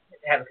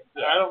 I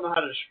don't know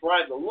how to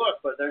describe the look,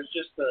 but there's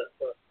just the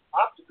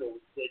optical.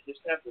 They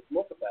just have this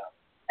look about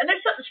it. And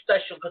there's something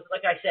special because,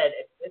 like I said,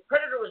 if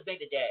Predator was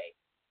made today,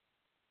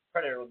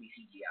 Predator would be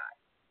CGI.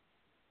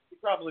 You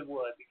probably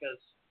would,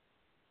 because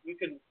you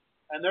can.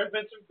 And there's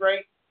been some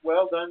great,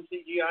 well done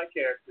CGI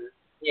characters.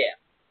 Yeah.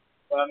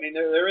 But I mean,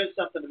 there is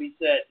something to be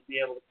said to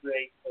be able to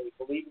create a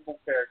believable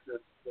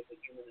character with a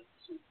human in the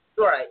suit.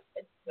 Right.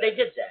 They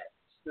did that.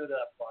 Stood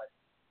up like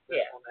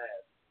this one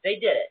has. They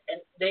did it.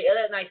 And the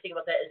other nice thing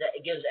about that is that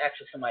it gives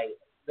actually somebody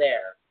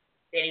there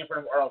standing in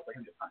front of Arnold for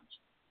him to punch.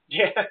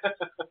 Yeah.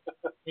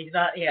 He's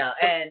not,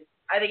 and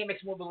I think it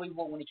makes it more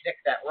believable when he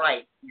connects that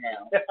right,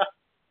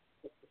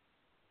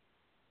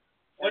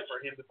 And for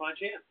him to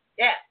punch in.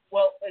 Yeah.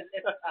 Well,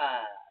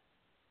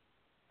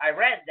 I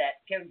read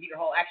that Kevin Peter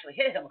Hall actually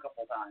hit him a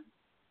couple of times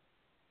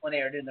when they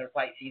were doing their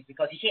fight scenes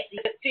because he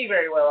couldn't see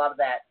very well out of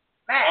that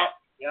mask.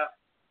 Yeah.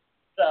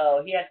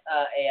 So he had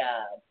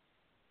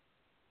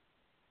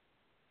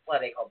what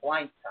do they call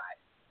blind side?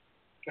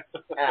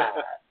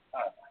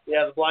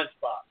 Yeah, the blind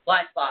spot.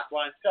 Blind spot.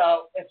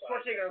 So if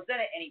Schwarzenegger was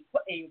in it and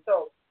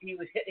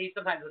he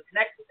sometimes would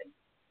connect with him.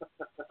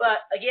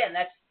 But again,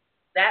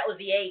 that was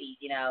the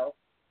 '80s,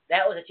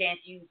 That was a chance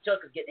you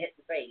took of getting hit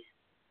in the face.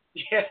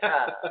 Yeah.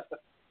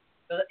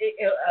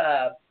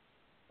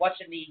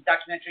 Watching the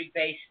documentary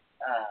they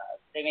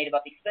made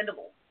about the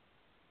Expendables.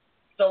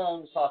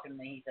 Stallone was talking to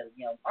me. He said,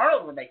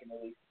 Arnold were making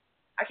movies.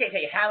 I can't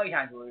tell you how many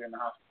times we were in the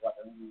hospital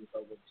after the movie was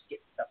over just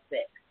getting stuff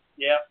fixed.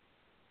 Yeah.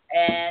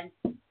 And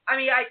I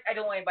mean, I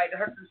don't want anybody to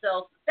hurt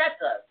themselves. But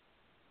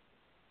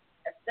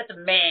that's a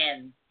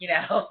man,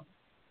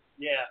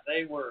 Yeah,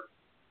 they were.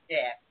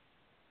 Yeah,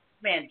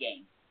 man's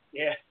game.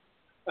 Yeah.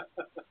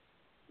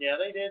 Yeah,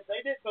 they did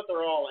put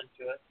their all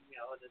into it.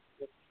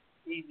 It's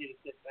easy to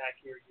sit back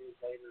here years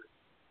later,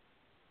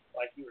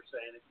 like you were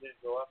saying, if you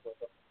didn't grow up with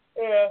them.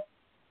 Yeah.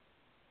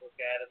 Look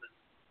at them and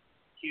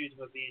accuse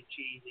them of being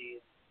cheesy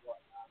and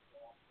whatnot.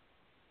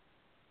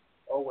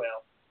 Oh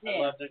well. Yeah.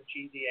 I love them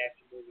cheesy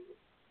action movies.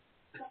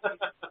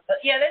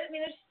 But yeah, there's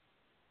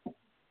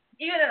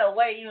even in a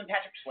way, even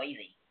Patrick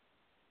Swayze,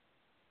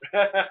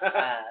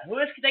 who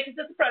is connected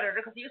to the Predator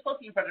because he was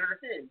supposed to be in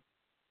Predator 2.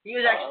 He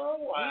was actually.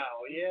 Oh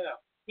wow! Yeah.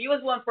 He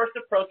was one first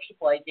approached to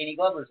play Danny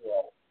Glover's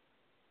role,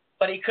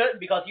 but he couldn't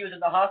because he was in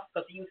the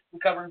hospital because he was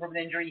recovering from an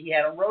injury he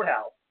had on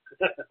Roadhouse.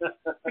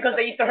 Because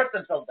they used to hurt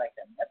themselves back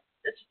then.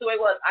 That's just the way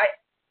it was.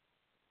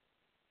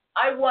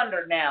 I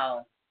wonder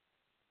now,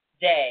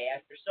 today,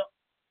 after so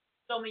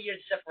many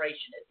years of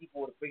separation, if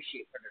people would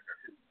appreciate Predator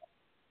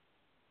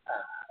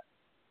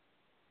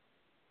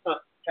 2.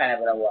 Kind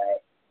of in a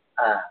way.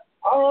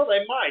 Oh,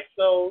 they might.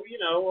 So,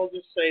 we'll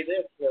just say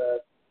this.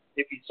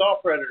 If you saw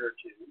Predator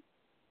 2,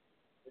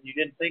 and you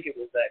didn't think it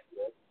was that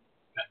good.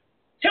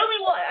 Tell me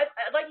why.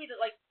 I'd like you to,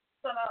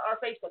 on our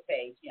Facebook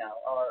page,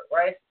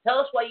 tell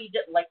us why you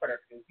didn't like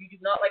Predator 2. If you do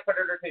not like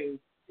Predator 2,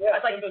 yeah,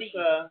 I'd like to see.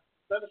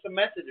 Send us a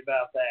message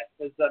about that.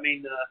 Because,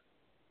 in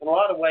a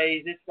lot of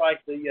ways, it's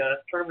like the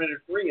Terminator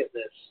 3 of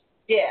this.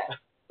 Yeah.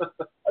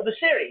 Of the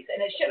series,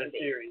 and it shouldn't be.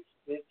 The series.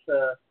 It's,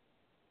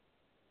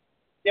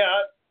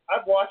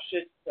 I've watched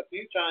it a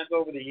few times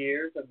over the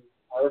years, and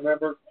I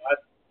remember I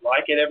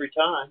like it every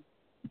time.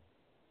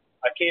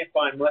 I can't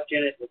find much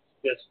in it that's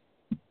just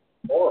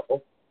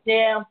horrible.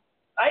 Yeah,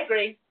 I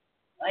agree.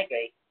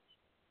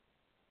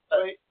 But,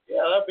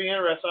 yeah, that'd be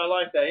interesting. I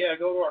like that. Yeah,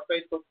 go to our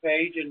Facebook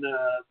page and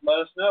let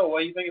us know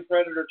what you think of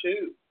Predator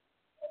 2.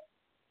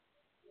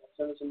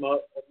 Send us a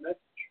message.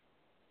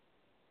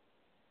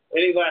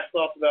 Any last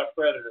thoughts about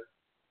Predator?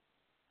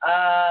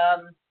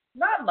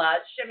 Not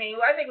much.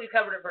 I think we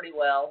covered it pretty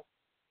well.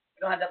 We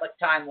don't have that much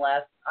time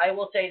left. I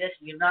will say this: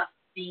 if you've not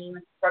seen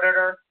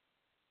Predator,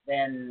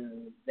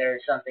 then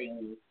there's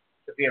something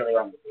severely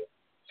wrong with you.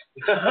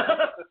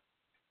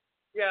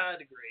 Yeah,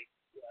 I'd agree.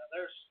 Yeah,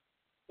 there's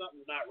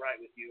something's not right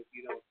with you if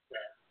you don't,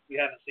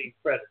 you haven't seen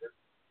Predator.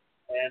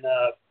 And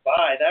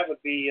that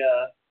would be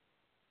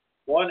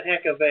one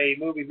heck of a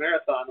movie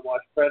marathon to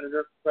watch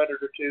Predator,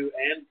 Predator 2,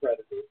 and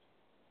Predator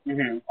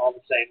all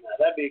the same night.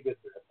 That'd be a good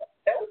marathon.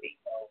 That would be.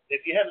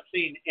 If you haven't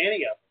seen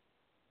any of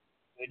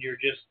them, and you're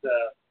just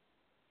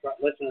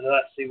listening to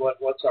us, see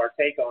what's our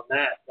take on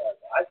that,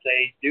 I'd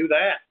say do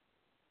that.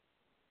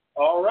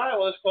 All right,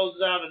 well, this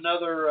closes out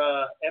another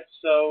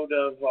episode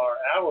of our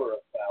Hour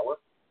of Power.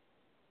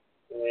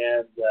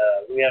 And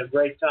we had a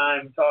great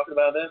time talking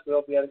about this. We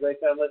hope you had a great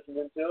time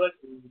listening to it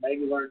and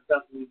maybe learned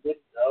something you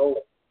didn't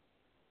know.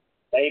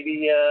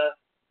 Maybe,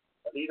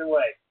 but either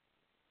way,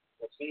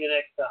 we'll see you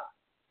next time.